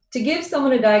to give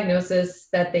someone a diagnosis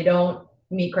that they don't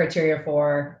meet criteria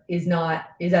for is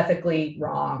ethically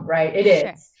wrong, right? It is.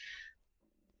 Sure.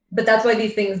 But that's why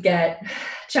these things get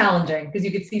challenging, because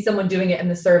you could see someone doing it in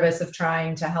the service of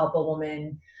trying to help a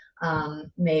woman help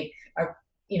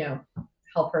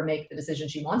her make the decision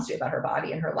she wants to about her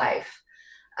body and her life.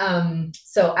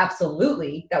 So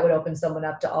absolutely, that would open someone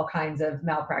up to all kinds of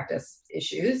malpractice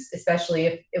issues, especially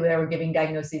if they were giving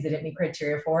diagnoses they didn't meet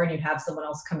criteria for, and you'd have someone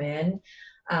else come in.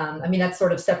 That's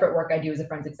sort of separate work I do as a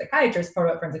forensic psychiatrist. Part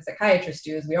of what forensic psychiatrists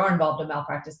do is we are involved in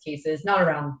malpractice cases, not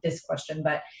around this question,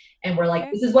 and we're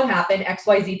like, this is what happened,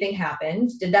 XYZ thing happened.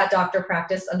 Did that doctor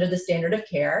practice under the standard of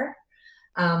care?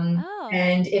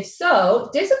 And if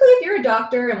so, basically, if you're a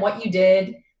doctor and what you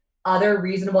did, other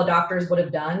reasonable doctors would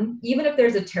have done, even if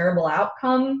there's a terrible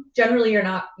outcome, generally you're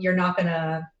not going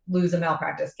to lose a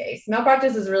malpractice case.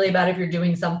 Malpractice is really about if you're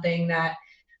doing something that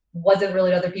wasn't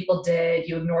really what other people did,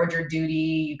 you ignored your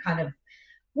duty,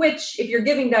 which if you're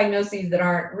giving diagnoses that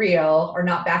aren't real or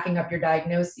not backing up your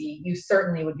diagnosis, you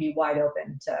certainly would be wide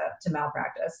open to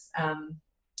malpractice. And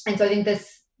so I think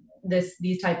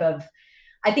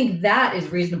I think that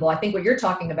is reasonable. I think what you're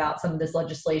talking about, some of this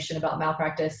legislation about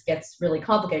malpractice, gets really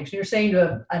complicated. Because you're saying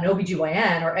to an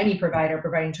OBGYN or any provider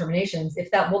providing terminations, if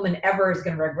that woman ever is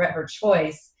going to regret her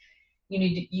choice,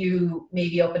 you may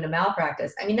be open to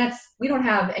malpractice. We don't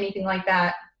have anything like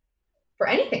that for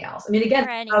anything else.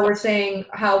 Again, how we're saying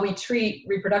how we treat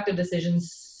reproductive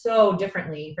decisions so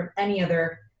differently from any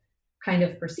other kind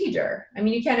of procedure.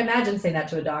 You can't imagine saying that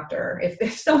to a doctor.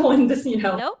 If someone just,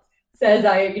 nope. says,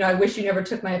 I wish you never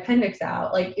took my appendix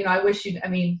out. I wish you,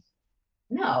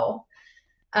 no.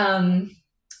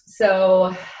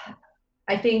 So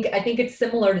I think it's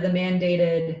similar to the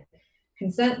mandated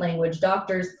consent language.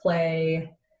 Doctors play,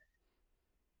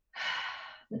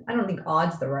 I don't think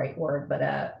odd's the right word, but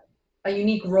a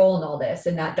unique role in all this,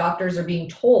 in that doctors are being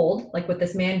told, like with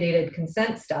this mandated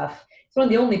consent stuff, it's one of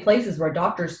the only places where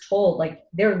doctors told,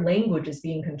 their language is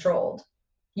being controlled.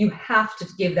 You have to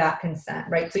give that consent,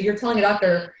 right? So you're telling a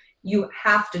doctor, you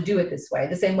have to do it this way.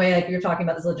 The same way, you're talking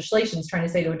about this legislation is trying to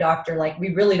say to a doctor,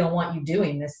 we really don't want you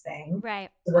doing this thing. Right.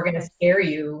 So we're going to scare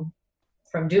you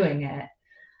from doing it.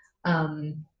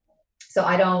 So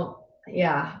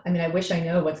I wish I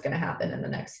know what's going to happen in the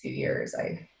next few years.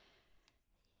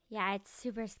 Yeah, it's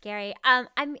super scary.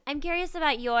 I'm curious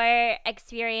about your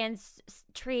experience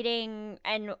treating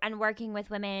and working with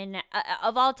women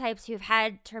of all types who've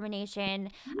had termination,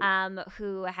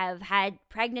 who have had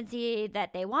pregnancy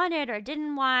that they wanted or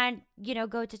didn't want,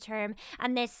 go to term,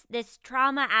 and this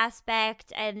trauma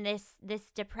aspect and this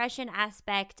depression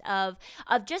aspect of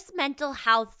just mental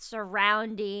health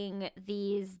surrounding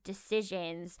these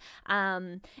decisions,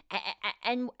 and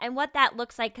what that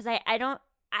looks like, because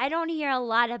I don't hear a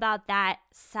lot about that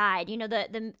side.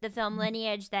 The film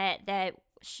Lineage that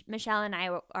Michelle and I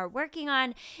are working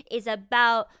on is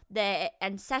about the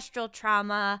ancestral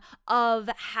trauma of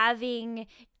having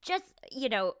just,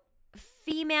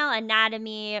 female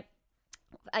anatomy,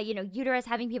 uterus,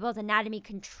 having people's anatomy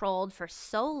controlled for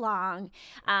so long,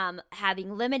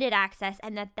 having limited access,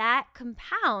 and that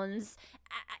compounds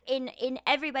in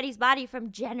everybody's body from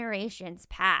generations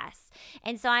past.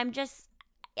 And so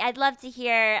I'd love to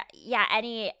hear,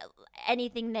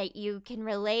 anything that you can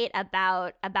relate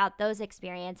about those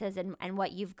experiences and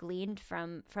what you've gleaned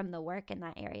from the work in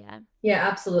that area. Yeah,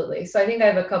 absolutely. So I think I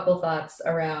have a couple thoughts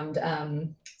around,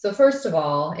 so first of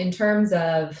all, in terms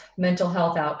of mental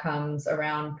health outcomes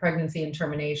around pregnancy and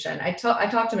termination, I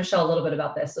talked to Michelle a little bit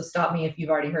about this, so stop me if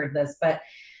you've already heard this, but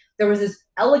there was this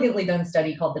elegantly done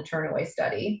study called the Turnaway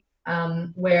Study,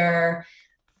 where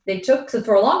so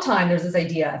for a long time, there's this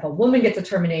idea, if a woman gets a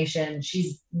termination,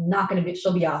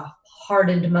 she'll be a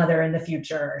hardened mother in the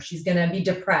future. She's going to be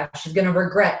depressed. She's going to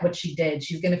regret what she did.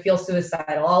 She's going to feel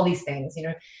suicidal, all these things,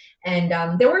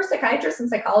 And there were psychiatrists and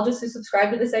psychologists who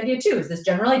subscribed to this idea too. It's this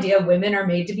general idea women are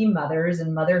made to be mothers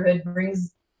and motherhood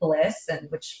brings bliss, and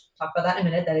which talk about that in a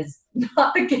minute. That is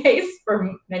not the case for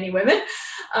many women.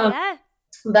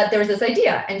 But there was this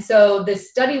idea. And so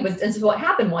this study so what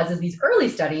happened was these early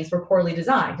studies were poorly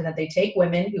designed, and that they take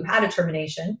women who had a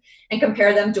termination and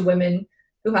compare them to women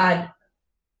who had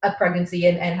a pregnancy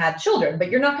and had children.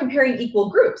 But you're not comparing equal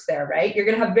groups there, right? You're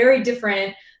going to have very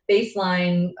different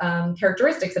baseline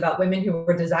characteristics about women who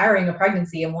were desiring a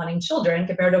pregnancy and wanting children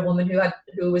compared to a woman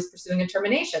who was pursuing a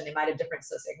termination. They might have different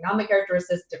socioeconomic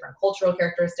characteristics, different cultural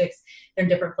characteristics. They're in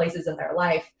different places in their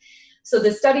life. So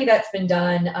the study that's been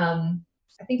done,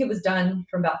 I think it was done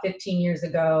from about 15 years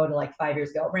ago to like 5 years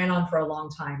ago. It ran on for a long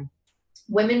time.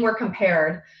 Women were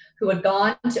compared who had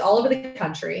gone to all over the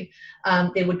country.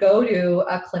 They would go to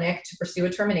a clinic to pursue a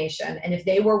termination. And if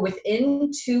they were within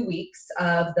 2 weeks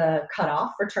of the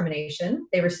cutoff for termination,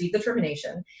 they received the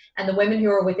termination. And the women who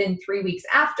were within 3 weeks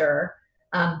after,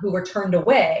 who were turned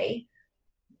away,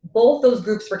 both those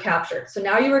groups were captured. So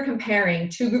now you were comparing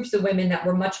two groups of women that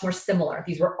were much more similar.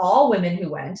 These were all women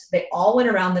who went. They all went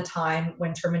around the time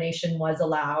when termination was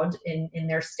allowed in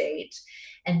their state.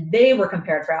 And they were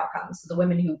compared for outcomes. So the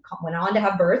women who went on to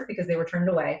have birth because they were turned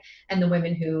away, and the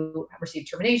women who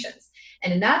received terminations.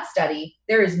 And in that study,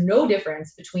 there is no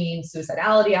difference between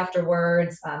suicidality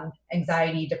afterwards,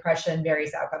 anxiety, depression,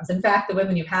 various outcomes. In fact, the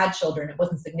women who had children, it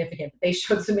wasn't significant. They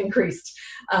showed some increased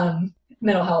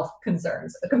mental health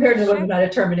concerns compared to the women who had a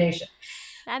termination.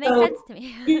 That makes sense to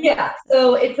me. Yeah,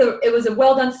 so it was a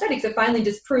well done study because it finally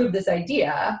disproved this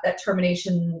idea that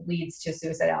termination leads to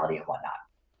suicidality and whatnot.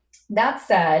 That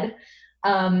said,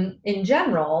 in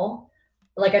general,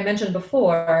 like I mentioned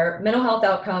before, mental health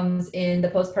outcomes in the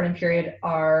postpartum period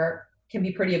can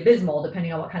be pretty abysmal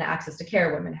depending on what kind of access to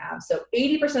care women have. So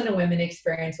 80% of women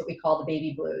experience what we call the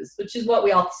baby blues, which is what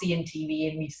we all see in TV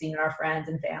and we've seen in our friends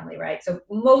and family, right? So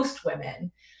most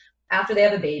women, after they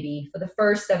have a baby, for the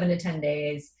first 7 to 10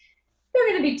 days, they're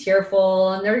going to be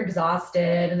tearful and they're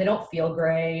exhausted and they don't feel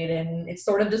great and it's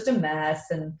sort of just a mess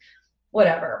and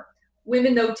whatever.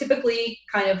 Women, though, typically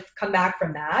kind of come back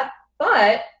from that,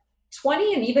 but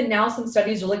 20 and even now some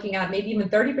studies are looking at maybe even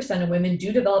 30% of women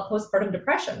do develop postpartum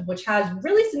depression, which has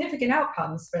really significant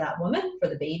outcomes for that woman, for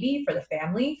the baby, for the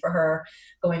family, for her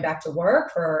going back to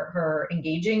work, for her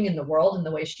engaging in the world in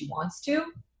the way she wants to.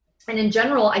 And in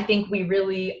general, I think we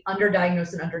really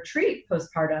underdiagnose and undertreat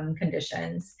postpartum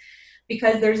conditions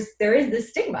because there is this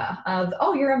stigma of,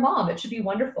 oh, you're a mom, it should be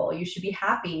wonderful, you should be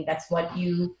happy, that's what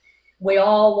we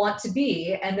all want to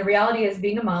be. And the reality is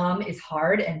being a mom is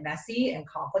hard and messy and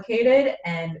complicated,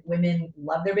 and women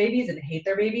love their babies and hate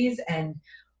their babies and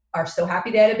are so happy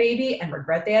they had a baby and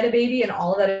regret they had a baby, and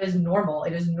all of that is normal.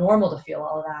 It is normal to feel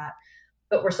all of that.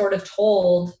 But we're sort of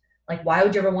told, like, why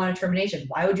would you ever want a termination?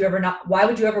 Why would you ever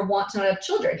want to not have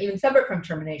children, even separate from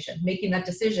termination, making that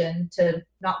decision to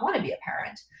not want to be a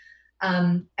parent?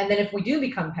 And then if we do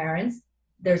become parents,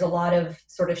 there's a lot of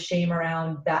sort of shame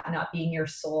around that not being your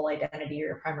sole identity or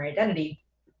your primary identity.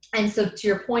 And so to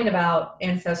your point about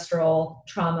ancestral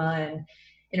trauma and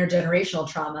intergenerational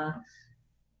trauma,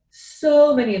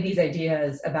 so many of these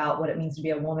ideas about what it means to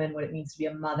be a woman, what it means to be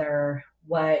a mother,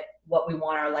 what we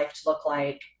want our life to look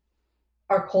like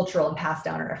are cultural and passed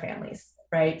down in our families,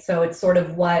 right? So it's sort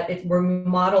of we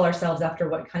model ourselves after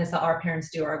what kind of saw our parents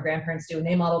do, our grandparents do, and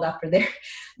they modeled after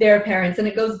their parents, and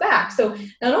it goes back. So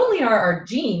not only are our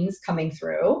genes coming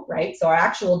through, right? So our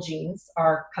actual genes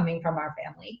are coming from our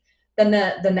family. Then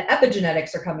the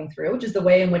epigenetics are coming through, which is the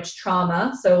way in which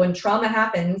trauma. So when trauma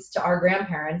happens to our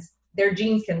grandparents, their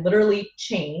genes can literally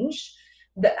change.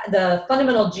 The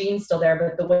fundamental gene's still there,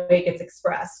 but the way it gets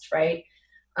expressed, right?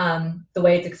 The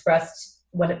way it's expressed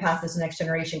when it passes to the next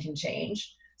generation can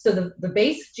change. So the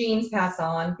base genes pass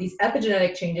on, these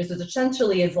epigenetic changes, which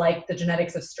essentially is like the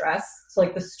genetics of stress. So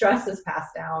like the stress is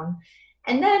passed down.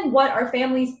 And then what our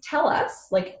families tell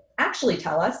us, actually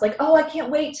tell us, oh, I can't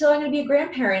wait till I'm going to be a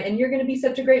grandparent and you're going to be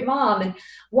such a great mom. And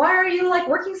why are you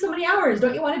working so many hours?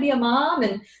 Don't you want to be a mom?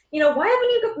 And, why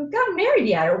haven't you gotten married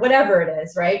yet? Or whatever it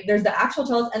is, right? There's the actual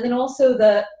tell us. And then also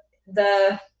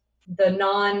the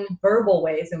non-verbal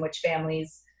ways in which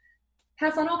families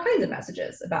pass on all kinds of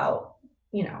messages about,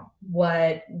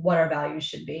 what our values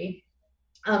should be.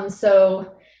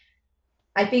 So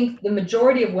I think the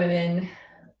majority of women,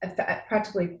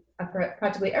 practically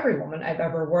every woman I've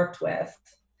ever worked with,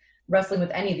 wrestling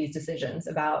with any of these decisions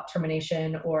about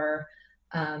termination or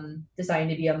deciding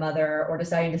to be a mother or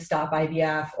deciding to stop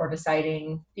IVF or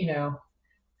deciding,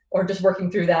 or just working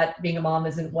through that being a mom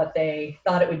isn't what they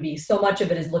thought it would be. So much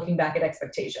of it is looking back at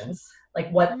expectations,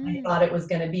 what they thought it was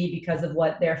going to be because of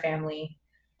what their family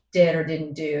did or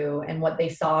didn't do and what they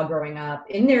saw growing up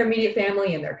in their immediate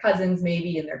family and their cousins,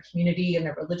 maybe in their community, in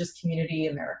their religious community,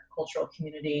 in their cultural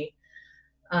community.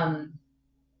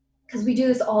 Because we do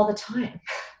this all the time.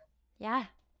 Yeah.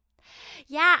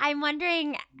 Yeah, I'm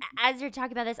wondering, as you're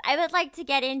talking about this, I would like to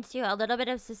get into a little bit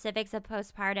of specifics of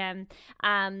postpartum,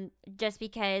 just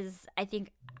because I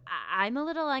think I'm a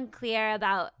little unclear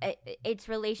about its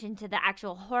relation to the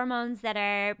actual hormones that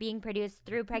are being produced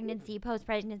through pregnancy,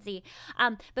 post-pregnancy.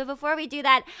 But before we do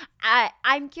that,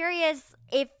 I'm curious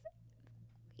if,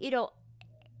 you know,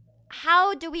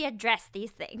 how do we address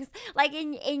these things, like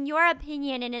in your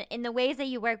opinion, and in the ways that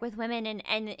you work with women,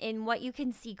 and in what you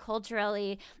can see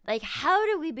culturally, like how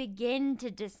do we begin to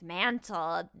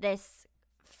dismantle this,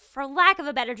 for lack of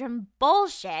a better term,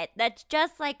 bullshit that's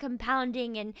just like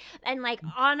compounding and like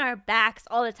on our backs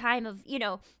all the time of,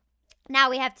 now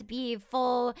we have to be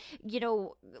full,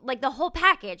 like the whole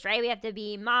package, right? We have to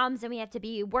be moms, and we have to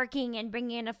be working and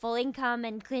bringing in a full income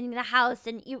and cleaning the house,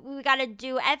 and we got to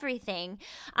do everything.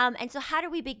 And so how do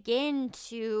we begin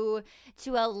to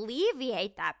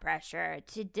alleviate that pressure,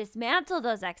 to dismantle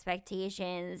those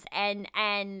expectations, and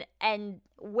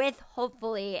with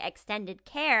hopefully extended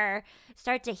care,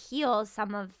 start to heal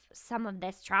some of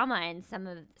this trauma and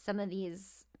some of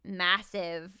these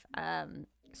massive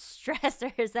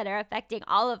stressors that are affecting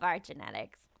all of our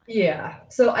genetics? Yeah.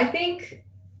 So I think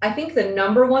the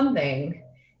number one thing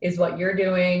is what you're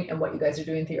doing and what you guys are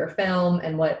doing through your film,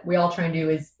 and what we all try and do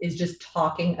is just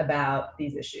talking about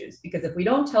these issues. Because if we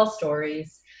don't tell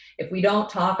stories, if we don't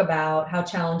talk about how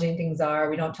challenging things are,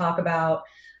 we don't talk about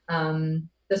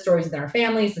the stories within our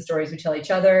families, the stories we tell each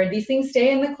other, these things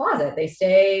stay in the closet. They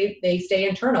stay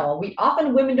internal.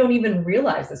 Women don't even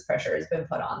realize this pressure has been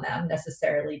put on them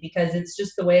necessarily, because it's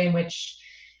just the way in which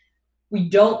we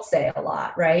don't say a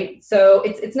lot, right? So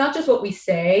it's not just what we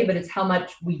say, but it's how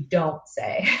much we don't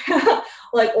say.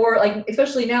 like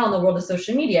especially now in the world of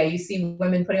social media, you see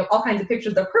women putting up all kinds of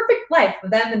pictures of their perfect life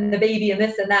with them and the baby and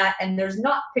this and that, and there's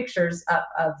not pictures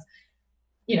of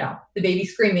the baby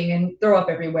screaming and throw up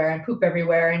everywhere and poop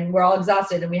everywhere, and we're all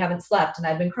exhausted and we haven't slept and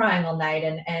I've been crying all night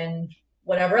and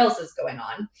whatever else is going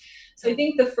on. So I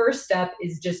think the first step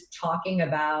is just talking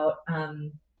about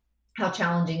how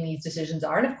challenging these decisions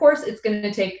are. And of course,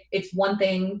 it's one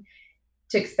thing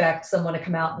to expect someone to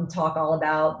come out and talk all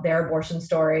about their abortion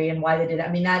story and why they did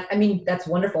it. That's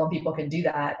wonderful, and people can do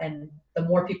that. And the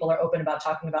more people are open about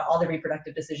talking about all the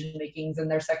reproductive decision makings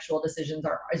and their sexual decisions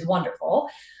is wonderful.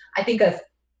 I think a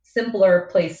simpler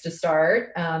place to start,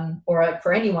 or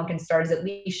for anyone can start, is at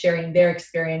least sharing their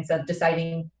experience of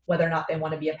deciding whether or not they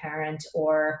want to be a parent,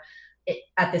 or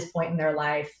at this point in their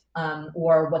life,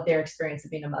 or what their experience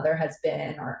of being a mother has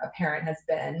been, or a parent has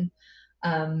been.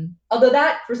 Although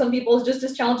that for some people is just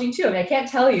as challenging too. I can't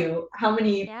tell you how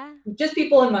many just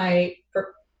people in my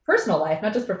personal life,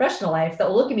 not just professional life, that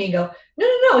will look at me and go,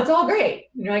 no, it's all great.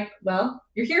 And you're like, well,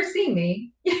 you're here seeing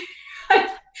me.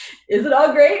 Is it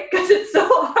all great? Because it's so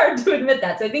hard to admit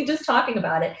that. So I think just talking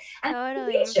about it, and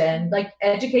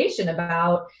education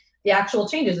about the actual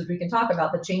changes, if we can talk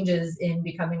about the changes in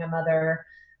becoming a mother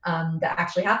that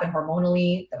actually happen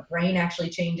hormonally. The brain actually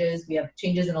changes. We have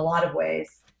changes in a lot of ways,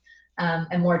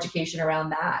 and more education around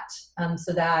that,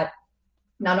 so that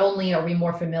not only are we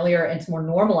more familiar and it's more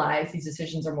normalized, these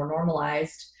decisions are more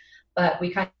normalized, but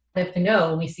we kind of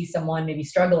know when we see someone maybe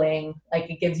struggling, like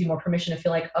it gives you more permission to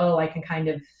feel like, oh, I can kind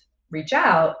of reach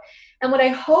out. And what I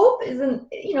hope is in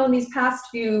these past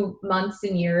few months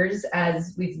and years,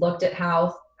 as we've looked at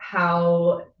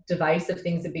how divisive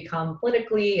things have become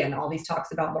politically, and all these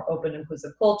talks about more open,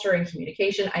 inclusive culture and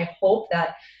communication, I hope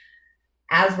that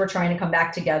as we're trying to come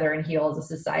back together and heal as a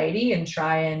society and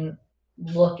try and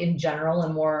look in general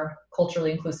in more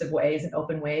culturally inclusive ways and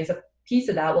open ways, a piece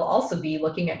of that will also be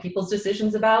looking at people's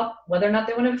decisions about whether or not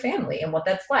they want to have a family and what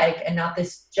that's like, and not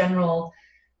this general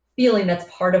feeling that's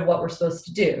part of what we're supposed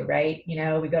to do, right?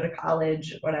 We go to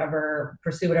college, whatever,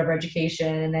 pursue whatever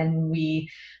education, and then we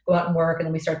go out and work, and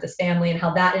then we start this family, and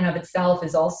how that in of itself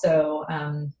is also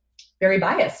very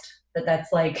biased,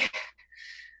 that's like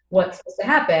what's supposed to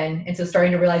happen. And so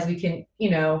starting to realize we can,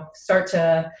 start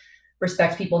to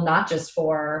respect people not just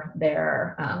for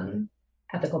their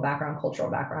ethical background, cultural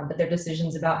background, but their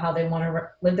decisions about how they want to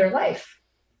live their life.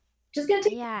 Just gonna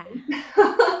take yeah.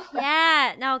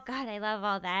 No, God, I love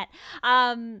all that.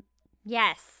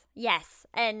 Yes.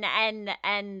 And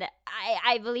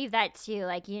I believe that too.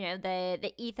 Like,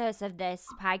 the ethos of this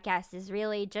podcast is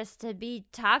really just to be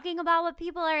talking about what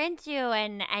people are into,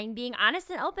 and being honest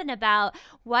and open about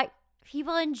what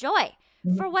people enjoy.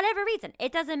 For whatever reason,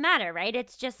 it doesn't matter, right?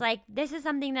 It's just like, this is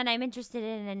something that I'm interested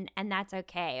in, and that's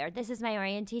okay. Or this is my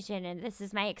orientation, and this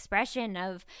is my expression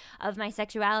of my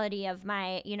sexuality, of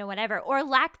my, whatever, or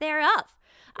lack thereof.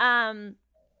 And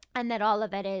that all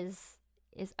of it is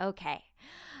okay.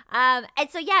 And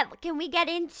so, yeah, can we get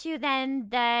into then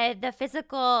the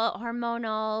physical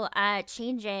hormonal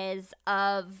changes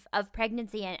of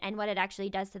pregnancy and what it actually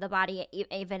does to the body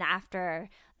even after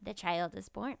the child is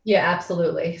born? Yeah,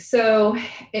 absolutely. So,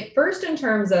 first, in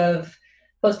terms of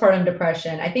postpartum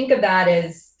depression, I think of that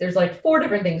as there's like 4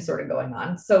 different things sort of going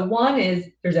on. So, one is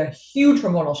there's a huge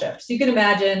hormonal shift. So, you can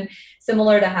imagine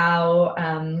similar to how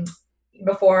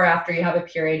before or after you have a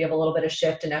period, you have a little bit of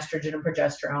shift in estrogen and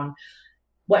progesterone.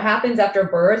 What happens after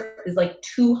birth is like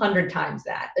 200 times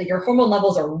that. Like your hormone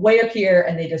levels are way up here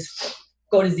and they just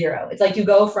go to zero. It's like you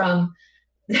go from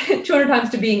 200 times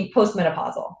to being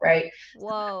postmenopausal, right?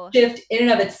 Whoa. Shift in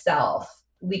and of itself,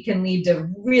 we can lead to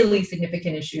really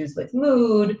significant issues with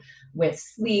mood, with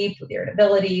sleep, with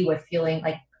irritability, with feeling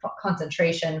like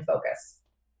concentration, focus.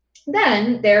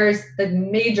 Then there's the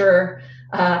major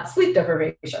sleep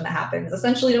deprivation that happens.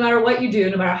 Essentially, no matter what you do,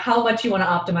 no matter how much you want to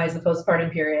optimize the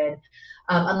postpartum period,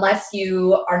 unless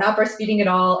you are not breastfeeding at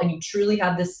all and you truly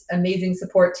have this amazing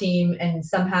support team and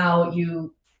somehow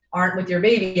you aren't with your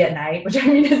baby at night, which I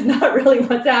mean is not really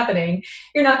what's happening,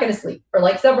 you're not going to sleep. For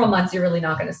like several months, you're really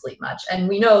not going to sleep much. And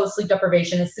we know sleep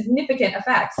deprivation has significant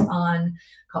effects on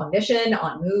cognition,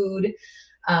 on mood,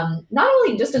 not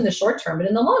only just in the short term, but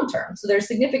in the long term. So there's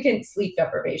significant sleep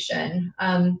deprivation.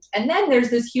 And then there's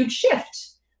this huge shift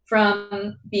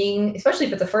from being, especially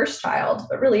if it's a first child,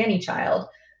 but really any child,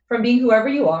 from being whoever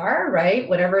you are, right?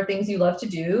 Whatever things you love to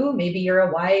do. Maybe you're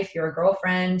a wife, you're a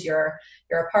girlfriend, you're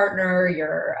a partner,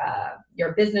 you're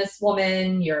a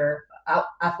businesswoman, you're an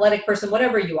athletic person,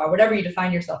 whatever you are, whatever you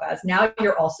define yourself as. Now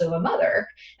you're also a mother.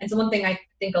 And so one thing I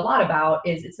think a lot about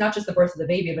is it's not just the birth of the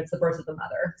baby, but it's the birth of the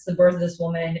mother. It's the birth of this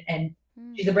woman and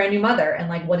she's a brand new mother. And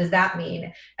like, what does that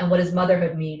mean? And what does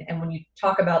motherhood mean? And when you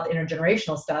talk about the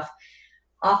intergenerational stuff,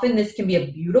 often this can be a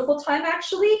beautiful time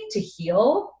actually to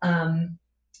heal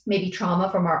maybe trauma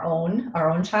from our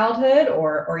own childhood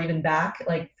or even back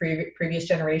like previous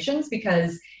generations,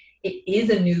 because it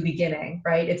is a new beginning,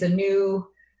 right?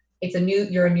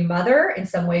 You're a new mother. In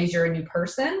some ways you're a new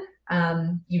person.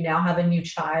 You now have a new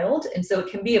child. And so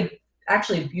it can be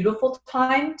actually a beautiful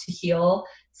time to heal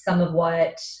some of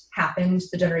what happened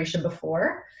the generation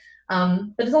before.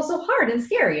 But it's also hard and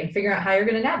scary and figuring out how you're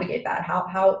going to navigate that.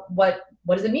 What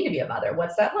does it mean to be a mother?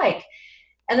 What's that like?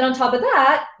 And then on top of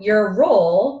that, your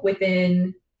role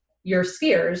within your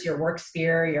spheres, your work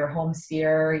sphere, your home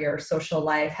sphere, your social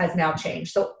life has now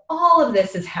changed. So all of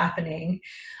this is happening.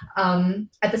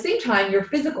 At the same time, your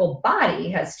physical body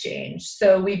has changed.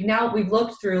 So we've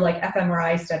looked through like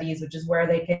fMRI studies, which is where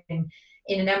they can,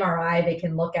 in an MRI, they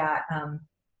can look at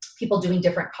people doing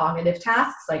different cognitive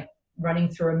tasks, like running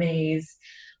through a maze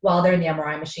while they're in the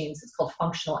MRI machines. It's called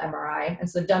functional MRI. And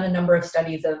so they've done a number of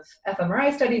studies of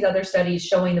fMRI studies, other studies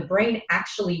showing the brain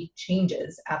actually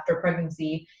changes after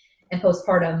pregnancy and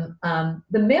postpartum.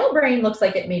 The male brain looks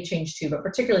like it may change too, but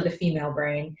particularly the female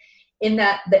brain, in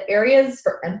that the areas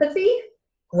for empathy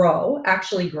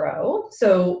actually grow.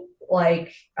 So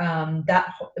like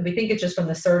that, we think it's just from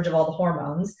the surge of all the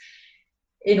hormones,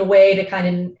 in a way to kind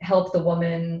of help the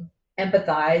woman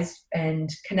empathize and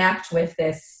connect with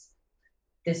this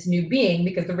new being,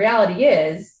 because the reality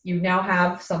is you now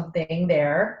have something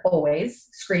there always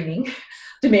screaming,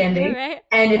 demanding. Right.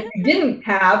 And if you didn't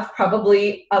have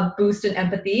probably a boost in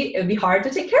empathy, it would be hard to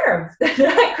take care of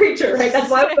that creature, right? That's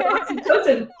why we put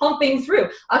oxytocin pumping through.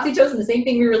 Oxytocin, the same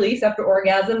thing we release after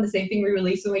orgasm, the same thing we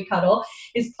release when we cuddle,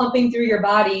 is pumping through your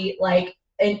body like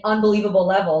in unbelievable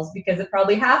levels, because it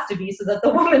probably has to be so that the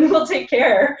woman will take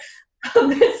care of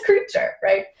this creature,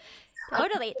 right?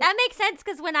 Totally. That makes sense,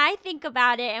 because when I think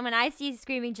about it and when I see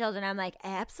screaming children, I'm like,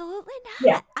 absolutely not.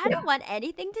 Yeah, I don't want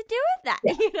anything to do with that.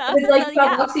 Yeah. You know? It's like you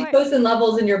have oxytocin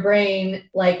levels in your brain,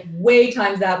 like way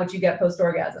times that what you get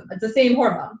post-orgasm. It's the same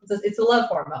hormone. It's a love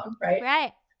hormone, right?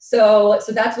 Right. So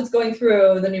that's what's going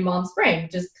through the new mom's brain,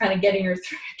 just kind of getting her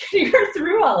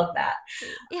through all of that.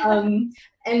 Yeah.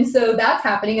 And so that's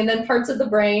happening. And then parts of the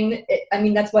brain,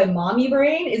 that's why mommy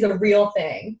brain is a real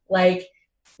thing. Like,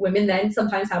 women then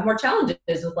sometimes have more challenges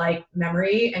with like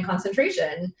memory and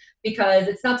concentration, because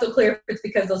it's not so clear if it's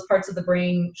because those parts of the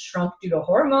brain shrunk due to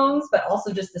hormones, but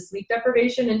also just the sleep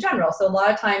deprivation in general. So a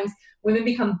lot of times women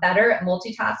become better at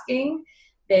multitasking.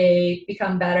 They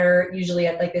become better usually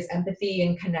at like this empathy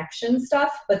and connection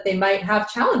stuff, but they might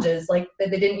have challenges like that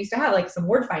they didn't used to have, like some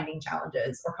word finding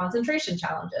challenges or concentration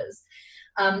challenges.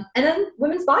 And then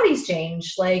women's bodies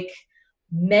change. Like,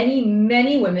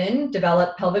 many women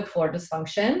develop pelvic floor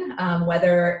dysfunction,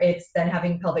 whether it's then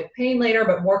having pelvic pain later,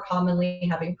 but more commonly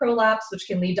having prolapse, which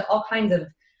can lead to all kinds of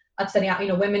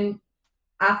upsetting. Women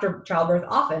after childbirth,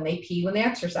 often they pee when they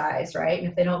exercise, right? And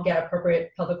if they don't get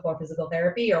appropriate pelvic floor physical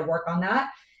therapy or work on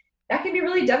that, that can be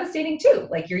really devastating too.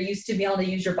 Like you're used to being able to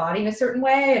use your body in a certain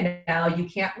way, and now you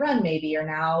can't run maybe, or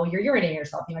now you're urinating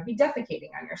yourself. You might be defecating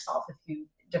on yourself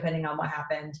depending on what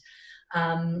happened.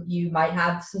 You might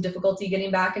have some difficulty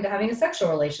getting back into having a sexual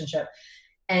relationship.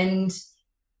 And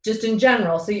just in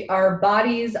general, so our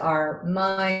bodies, our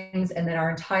minds, and then our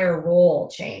entire role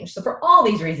change. So for all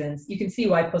these reasons, you can see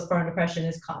why postpartum depression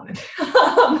is common.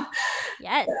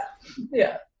 Yes.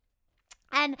 Yeah.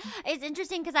 And it's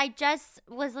interesting because I just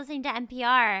was listening to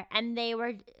NPR, and they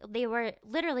were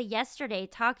literally yesterday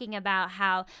talking about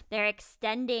how they're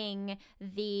extending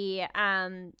the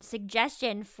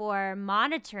suggestion for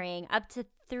monitoring up to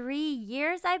 3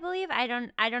 years, I believe. I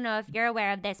don't know if you're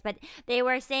aware of this, but they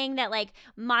were saying that like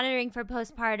monitoring for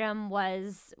postpartum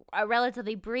was a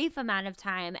relatively brief amount of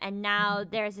time, and now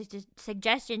there's a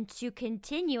suggestion to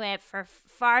continue it for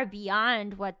far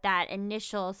beyond what that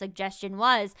initial suggestion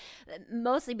was,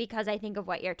 mostly because I think of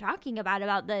what you're talking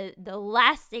about the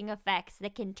lasting effects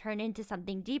that can turn into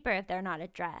something deeper if they're not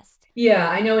addressed. Yeah,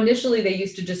 I know initially they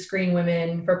used to just screen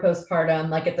women for postpartum,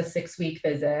 like at the 6-week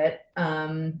visit,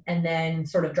 and then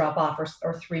sort of drop off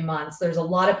or 3 months. There's a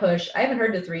lot of push. I haven't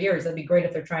heard to 3 years. That'd be great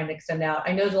if they're trying to extend out.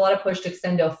 I know there's a lot of push to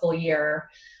extend to a full year,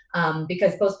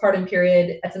 because postpartum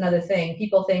period, that's another thing.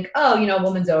 People think, oh, a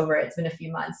woman's over it. It's been a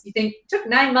few months. You think it took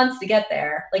 9 months to get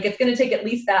there. Like it's going to take at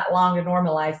least that long to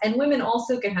normalize. And women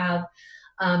also can have,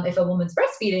 if a woman's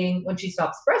breastfeeding, when she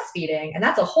stops breastfeeding, and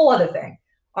that's a whole other thing.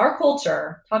 Our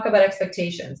culture, talk about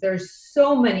expectations. There's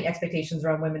so many expectations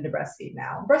around women to breastfeed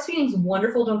now. Breastfeeding is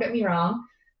wonderful, don't get me wrong.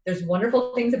 There's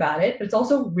wonderful things about it, but it's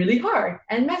also really hard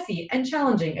and messy and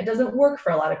challenging. It doesn't work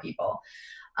for a lot of people.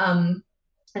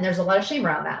 And there's a lot of shame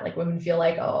around that. Like women feel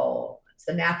like, oh, it's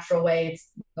the natural way,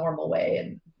 it's the normal way.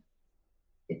 And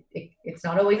it's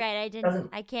not always right.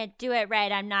 I can't do it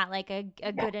right. I'm not like a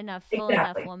good enough, full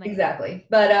enough woman. Exactly.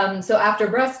 But so after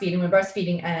breastfeeding, when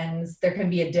breastfeeding ends, there can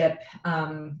be a dip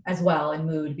as well in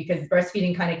mood, because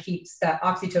breastfeeding kind of keeps that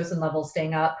oxytocin level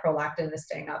staying up, prolactin is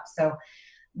staying up. So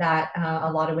that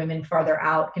a lot of women farther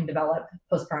out can develop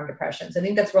postpartum depression. So I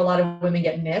think that's where a lot of women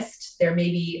get missed. They're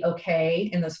maybe okay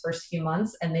in those first few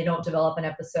months, and they don't develop an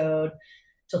episode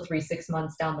till 6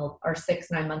 months down or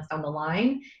 6-9 months down the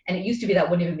line. And it used to be that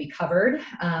wouldn't even be covered.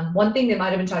 One thing they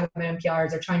might have been talking about NPR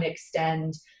is they're trying to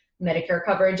extend Medicare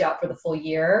coverage out for the full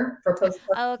year for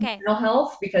postpartum mental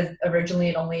health, because originally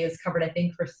it only is covered, I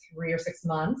think, for 3 or 6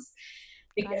 months,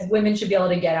 because women should be able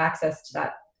to get access to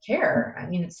that care. I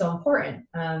mean, it's so important,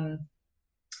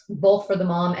 both for the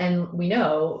mom, and we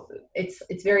know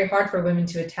it's very hard for women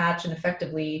to attach and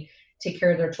effectively take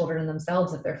care of their children and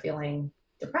themselves if they're feeling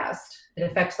depressed. It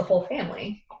affects the whole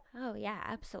family. Oh yeah,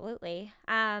 absolutely.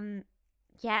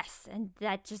 Yes, and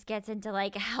that just gets into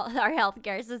like our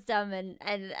healthcare system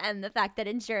and the fact that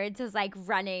insurance is like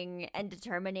running and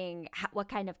determining what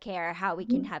kind of care, how we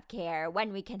can have care,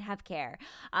 when we can have care,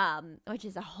 which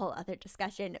is a whole other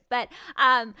discussion. But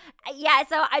yeah,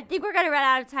 so I think we're gonna run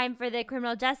out of time for the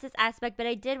criminal justice aspect, but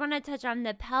I did want to touch on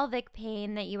the pelvic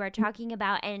pain that you were talking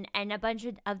about, and a bunch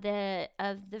of the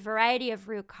variety of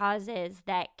root causes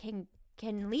that can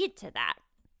lead to that.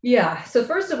 Yeah. So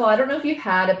first of all, I don't know if you've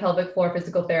had a pelvic floor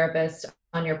physical therapist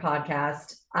on your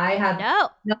podcast. I have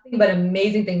nothing but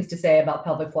amazing things to say about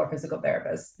pelvic floor physical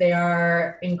therapists. They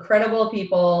are incredible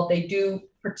people. They do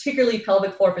particularly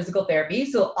pelvic floor physical therapy.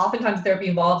 So oftentimes therapy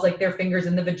involves like their fingers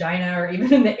in the vagina or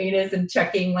even in the anus and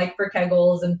checking like for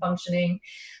Kegels and functioning,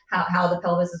 how the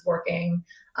pelvis is working.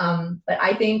 But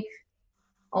I think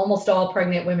almost all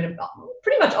pregnant women,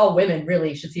 pretty much all women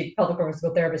really should see a pelvic floor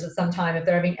physical therapist at some time if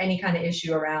they're having any kind of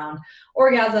issue around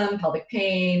orgasm, pelvic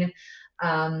pain.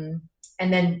 And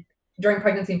then during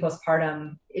pregnancy and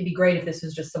postpartum, it'd be great if this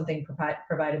was just something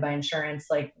provided by insurance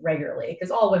like regularly,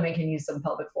 because all women can use some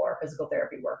pelvic floor physical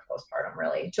therapy work postpartum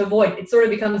really to avoid, it sort of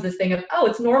becomes this thing of, oh,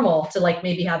 it's normal to like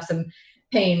maybe have some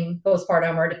pain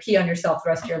postpartum or to pee on yourself the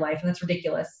rest of your life. And that's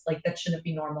ridiculous. Like that shouldn't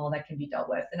be normal. That can be dealt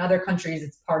with. In other countries,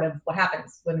 it's part of what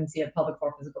happens. Women see a pelvic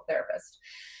floor physical therapist.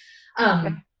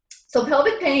 So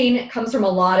pelvic pain comes from a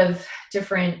lot of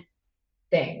different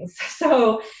things.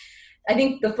 So I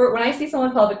think when I see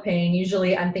someone with pelvic pain,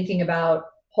 usually I'm thinking about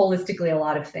holistically a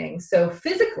lot of things. So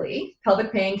physically,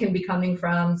 pelvic pain can be coming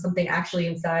from something actually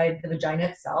inside the vagina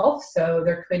itself. So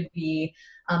there could be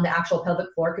the actual pelvic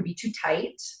floor could be too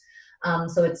tight.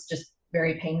 So it's just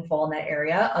very painful in that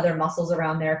area. Other muscles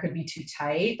around there could be too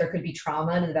tight. There could be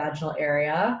trauma in the vaginal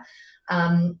area.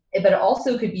 But it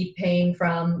also could be pain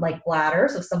from like bladder.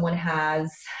 So if someone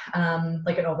has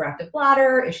like an overactive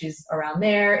bladder, issues around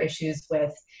there, issues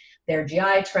with their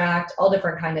GI tract, all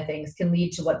different kind of things can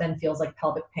lead to what then feels like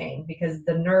pelvic pain because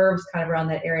the nerves kind of around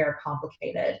that area are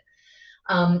complicated.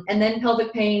 And then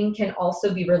pelvic pain can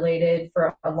also be related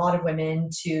for a lot of women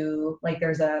to, like,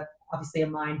 there's obviously a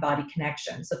mind-body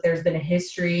connection. So if there's been a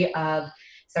history of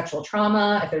sexual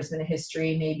trauma, if there's been a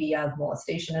history maybe of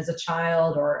molestation as a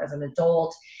child or as an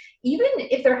adult, even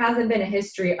if there hasn't been a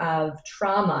history of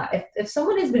trauma, if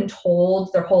someone has been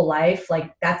told their whole life,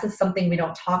 like that's something we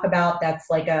don't talk about, that's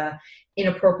like a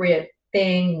inappropriate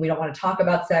thing, we don't want to talk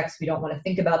about sex, we don't want to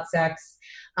think about sex.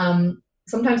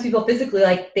 Sometimes people physically,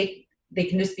 like they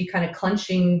can just be kind of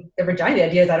clenching their vagina. The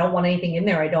idea is I don't want anything in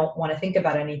there. I don't want to think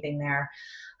about anything there.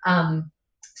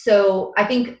 So I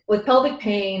think with pelvic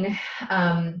pain,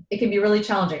 it can be really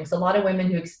challenging. So a lot of women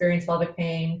who experience pelvic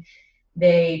pain,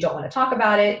 they don't want to talk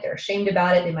about it. They're ashamed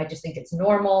about it. They might just think it's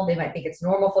normal. They might think it's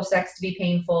normal for sex to be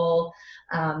painful.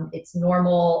 It's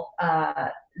normal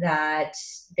that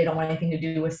they don't want anything to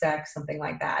do with sex, something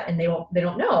like that. And they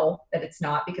don't know that it's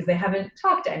not because they haven't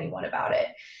talked to anyone about it.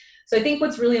 So I think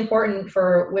what's really important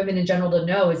for women in general to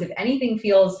know is if anything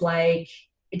feels like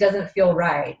it doesn't feel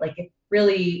right, like it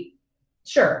really,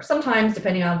 sure, sometimes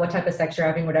depending on what type of sex you're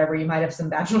having, whatever, you might have some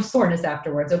vaginal soreness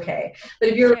afterwards. Okay. But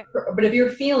if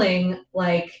you're feeling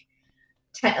like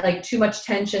too much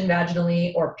tension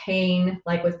vaginally or pain,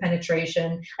 like with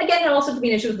penetration, again, it also could be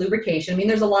an issue with lubrication. I mean,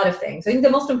 there's a lot of things. I think the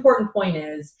most important point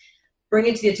is bring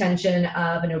it to the attention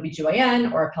of an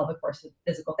OBGYN or a pelvic floor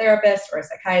physical therapist or a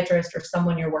psychiatrist or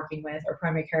someone you're working with or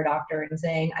primary care doctor and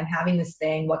saying, I'm having this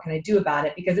thing, what can I do about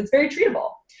it? Because it's very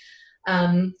treatable.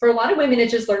 For a lot of women,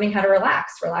 it's just learning how to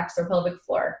relax their pelvic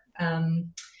floor.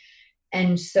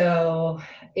 And so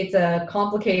it's a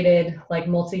complicated, like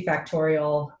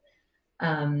multifactorial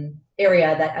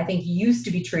area that I think used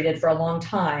to be treated for a long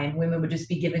time. Women would just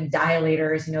be given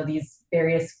dilators, these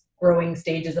various growing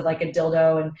stages of like a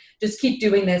dildo and just keep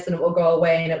doing this and it will go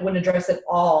away, and it wouldn't address at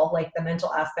all like the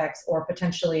mental aspects or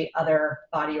potentially other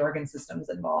body organ systems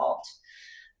involved.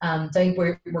 So I think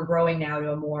we're growing now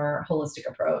to a more holistic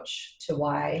approach to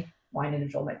why an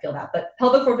individual might feel that. But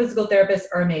pelvic floor physical therapists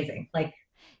are amazing. Like,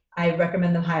 I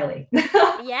recommend them highly.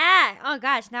 Yeah. Oh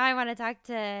gosh. Now I want to talk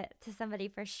to somebody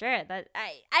for sure. That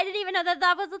I didn't even know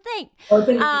that was a thing.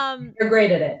 They're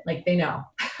great at it. Like, they know.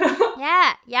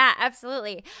 Yeah,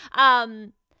 absolutely.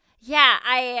 Yeah,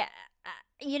 I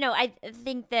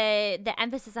think the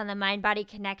emphasis on the mind-body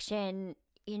connection,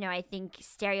 I think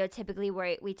stereotypically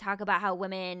where we talk about how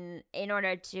women, in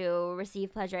order to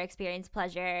receive pleasure, experience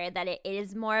pleasure, that it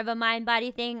is more of a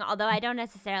mind-body thing, although I don't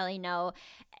necessarily know.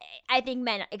 I think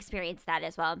men experience that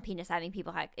as well, and penis having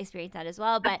people experience that as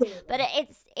well. But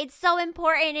it's so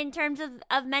important in terms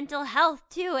of mental health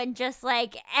too, and just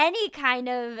like any kind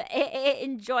of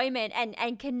enjoyment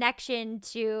and connection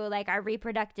to like our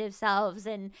reproductive selves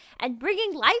and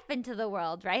bringing life into the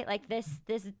world, right? Like this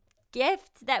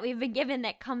gift that we've been given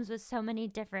that comes with so many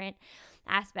different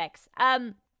aspects.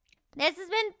 This has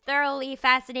been thoroughly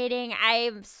fascinating.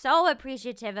 I'm so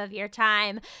appreciative of your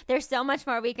time. There's so much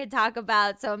more we could talk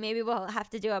about, so maybe we'll have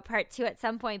to do a part 2 at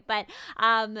some point. But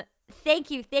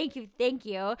thank you.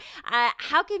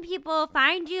 How can people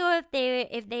find you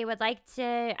if they would like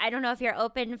to? I don't know if you're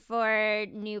open for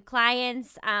new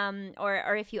clients,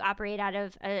 or if you operate out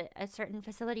of a certain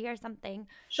facility or something.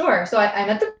 Sure. So I'm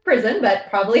at the prison, but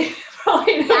probably not.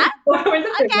 Yeah?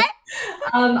 Okay.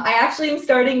 I actually am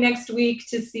starting next week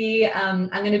to see. I'm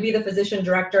going to be the physician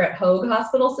director at Hoag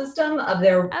Hospital System of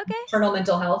their maternal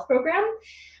mental health program.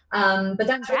 But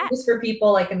that's just for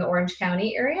people like in the Orange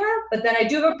County area. But then I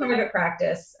do have a private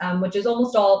practice, which is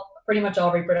pretty much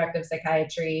all reproductive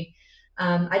psychiatry.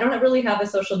 I don't really have a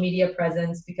social media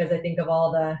presence because I think of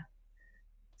all the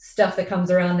stuff that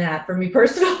comes around that for me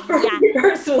personally.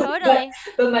 Totally.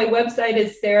 But my website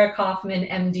is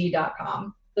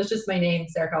sarahkaufmanmd.com. So it's just my name,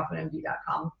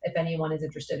 sarahkaufmanmd.com, if anyone is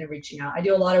interested in reaching out. I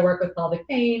do a lot of work with pelvic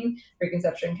pain,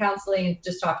 preconception counseling, and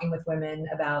just talking with women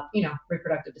about,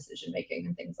 reproductive decision making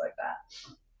and things like that.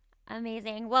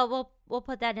 Amazing. Well, we'll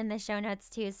put that in the show notes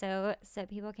too, so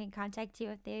people can contact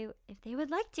you if they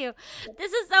would like to.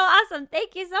 This is so awesome.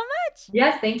 Thank you so much.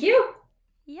 Yes, thank you.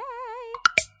 Yay.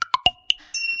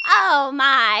 Oh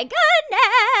my goodness!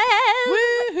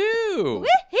 Woohoo!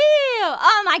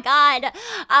 Oh my god!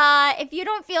 If you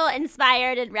don't feel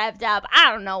inspired and revved up,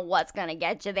 I don't know what's gonna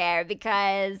get you there,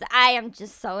 because I am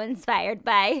just so inspired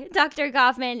by Dr.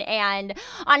 Kaufman, and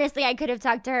honestly, I could have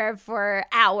talked to her for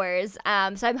hours.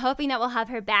 So I'm hoping that we'll have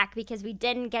her back, because we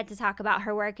didn't get to talk about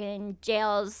her work in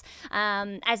jails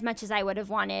as much as I would have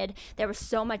wanted. There was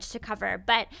so much to cover,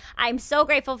 but I'm so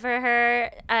grateful for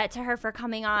her for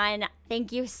coming on.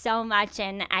 Thank you so much,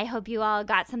 and I hope you all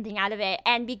got something out of it.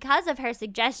 And because of her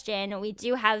suggestion, we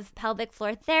do have pelvic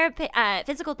floor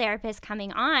physical therapists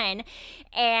coming on,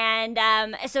 and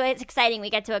so it's exciting. We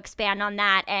get to expand on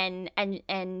that and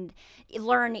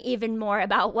learn even more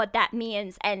about what that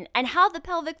means and how the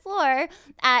pelvic floor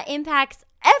impacts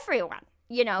everyone.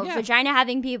 You know, vagina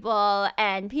having people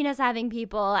and penis having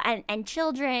people and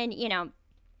children. You know.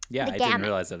 Yeah, I didn't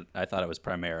realize that. I thought it was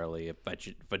primarily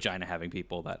vagina having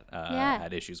people that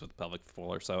had issues with the pelvic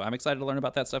floor. So I'm excited to learn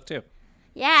about that stuff too.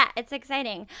 Yeah, it's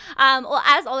exciting. Well,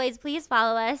 as always, please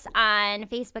follow us on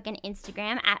Facebook and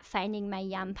Instagram at Finding My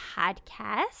Yum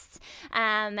Podcast.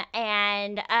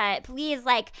 And please,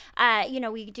 we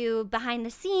do behind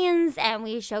the scenes and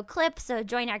we show clips. So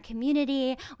join our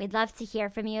community. We'd love to hear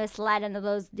from you. Slide into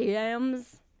those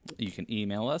DMs. You can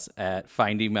email us at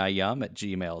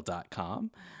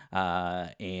findingmyyum@gmail.com.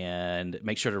 And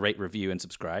make sure to rate, review, and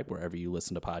subscribe wherever you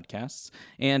listen to podcasts.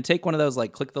 And take one of those,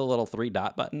 click the little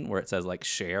 3-dot button where it says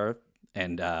share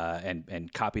and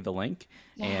copy the link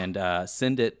and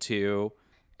send it to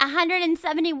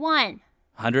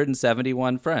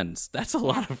 171 friends. That's a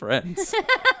lot of friends.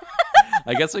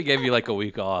 I guess we gave you a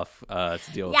week off to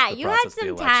deal with the you process had some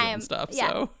of the election time. and stuff. Yeah.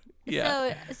 So.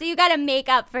 Yeah. So you got to make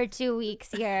up for 2 weeks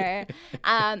here.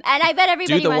 And I bet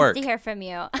everybody wants to hear from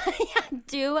you.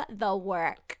 Do the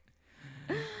work.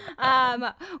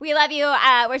 We love you.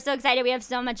 We're so excited. We have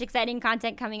so much exciting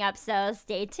content coming up. So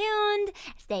stay tuned.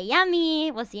 Stay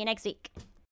yummy. We'll see you next week.